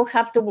 we'll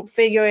have to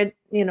figure it,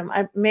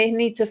 I may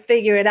need to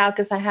figure it out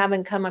because I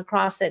haven't come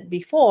across it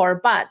before,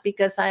 but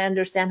because I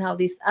understand how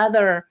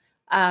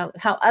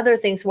how other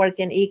things work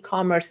in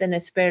e-commerce, and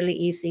it's fairly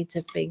easy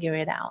to figure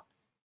it out.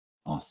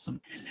 Awesome.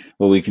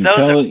 Well, we can Those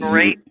tell are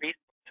great resources.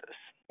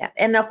 Yeah,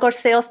 and of course,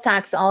 sales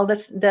tax, all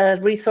the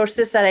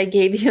resources that I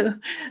gave you,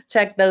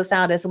 check those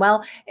out as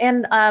well.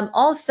 And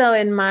also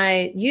in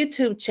my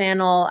YouTube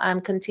channel,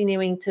 I'm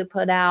continuing to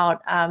put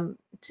out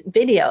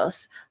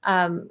videos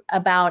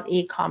about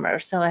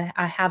e-commerce. So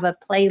I have a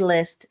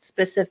playlist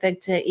specific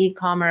to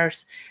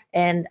e-commerce,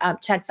 and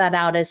check that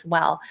out as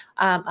well.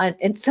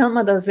 In some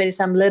of those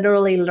videos, I'm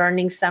literally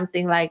learning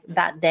something like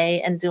that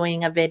day and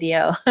doing a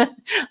video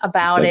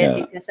about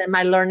because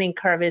my learning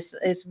curve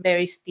is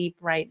very steep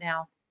right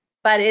now.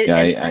 But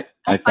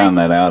I found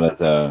that out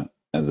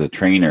as a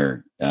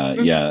trainer.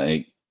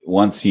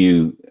 Once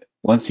you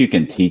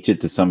can teach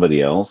it to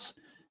somebody else,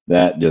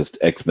 that just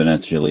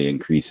exponentially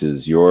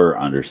increases your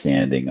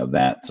understanding of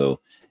that. So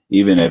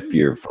even if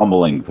you're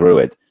fumbling through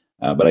it,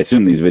 but I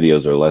assume these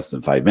videos are less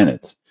than 5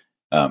 minutes.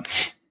 Some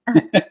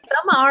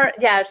are,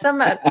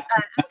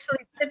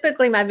 actually,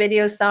 typically my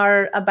videos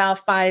are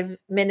about 5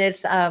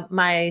 minutes.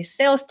 My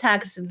sales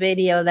tax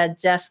video that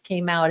just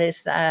came out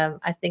is,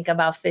 I think,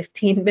 about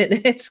 15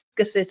 minutes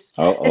because it's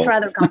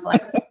rather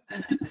complex.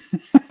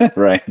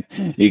 Right.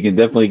 You can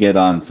definitely get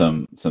on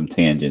some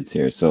tangents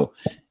here. So,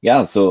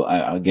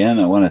 again,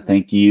 I want to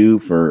thank you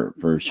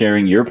for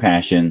sharing your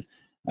passion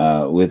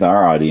with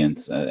our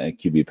audience at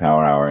QB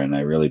Power Hour, and I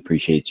really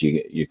appreciate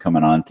you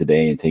coming on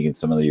today and taking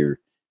some of your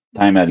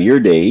time out of your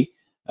day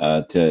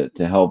to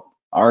help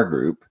our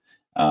group,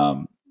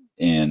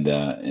 and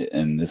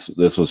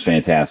this was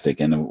fantastic.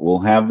 And we'll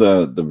have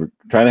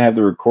try to have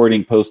the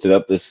recording posted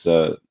up this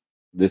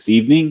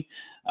evening,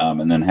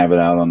 and then have it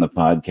out on the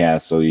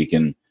podcast so you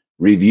can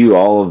review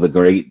all of the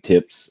great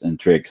tips and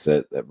tricks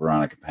that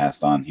Veronica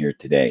passed on here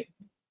today.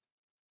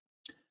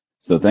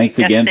 So thanks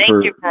again. Thank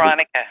you,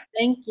 Veronica.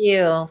 Thank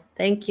you.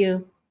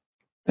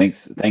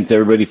 Thanks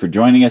everybody for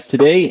joining us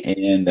today,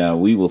 and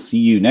we will see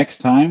you next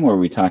time where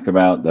we talk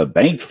about the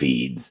bank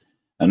feeds,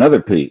 another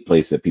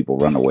place that people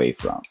run away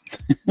from.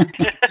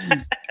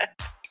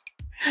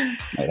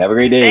 Have a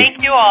great day.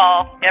 Thank you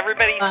all.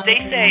 Everybody stay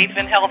safe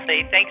and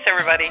healthy. Thanks,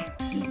 everybody.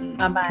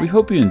 Bye-bye. We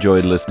hope you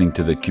enjoyed listening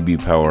to the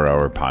QB Power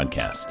Hour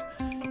podcast.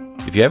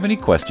 If you have any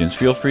questions,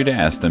 feel free to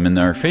ask them in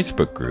our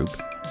Facebook group.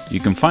 You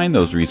can find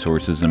those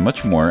resources and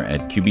much more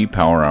at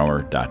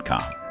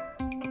qbpowerhour.com.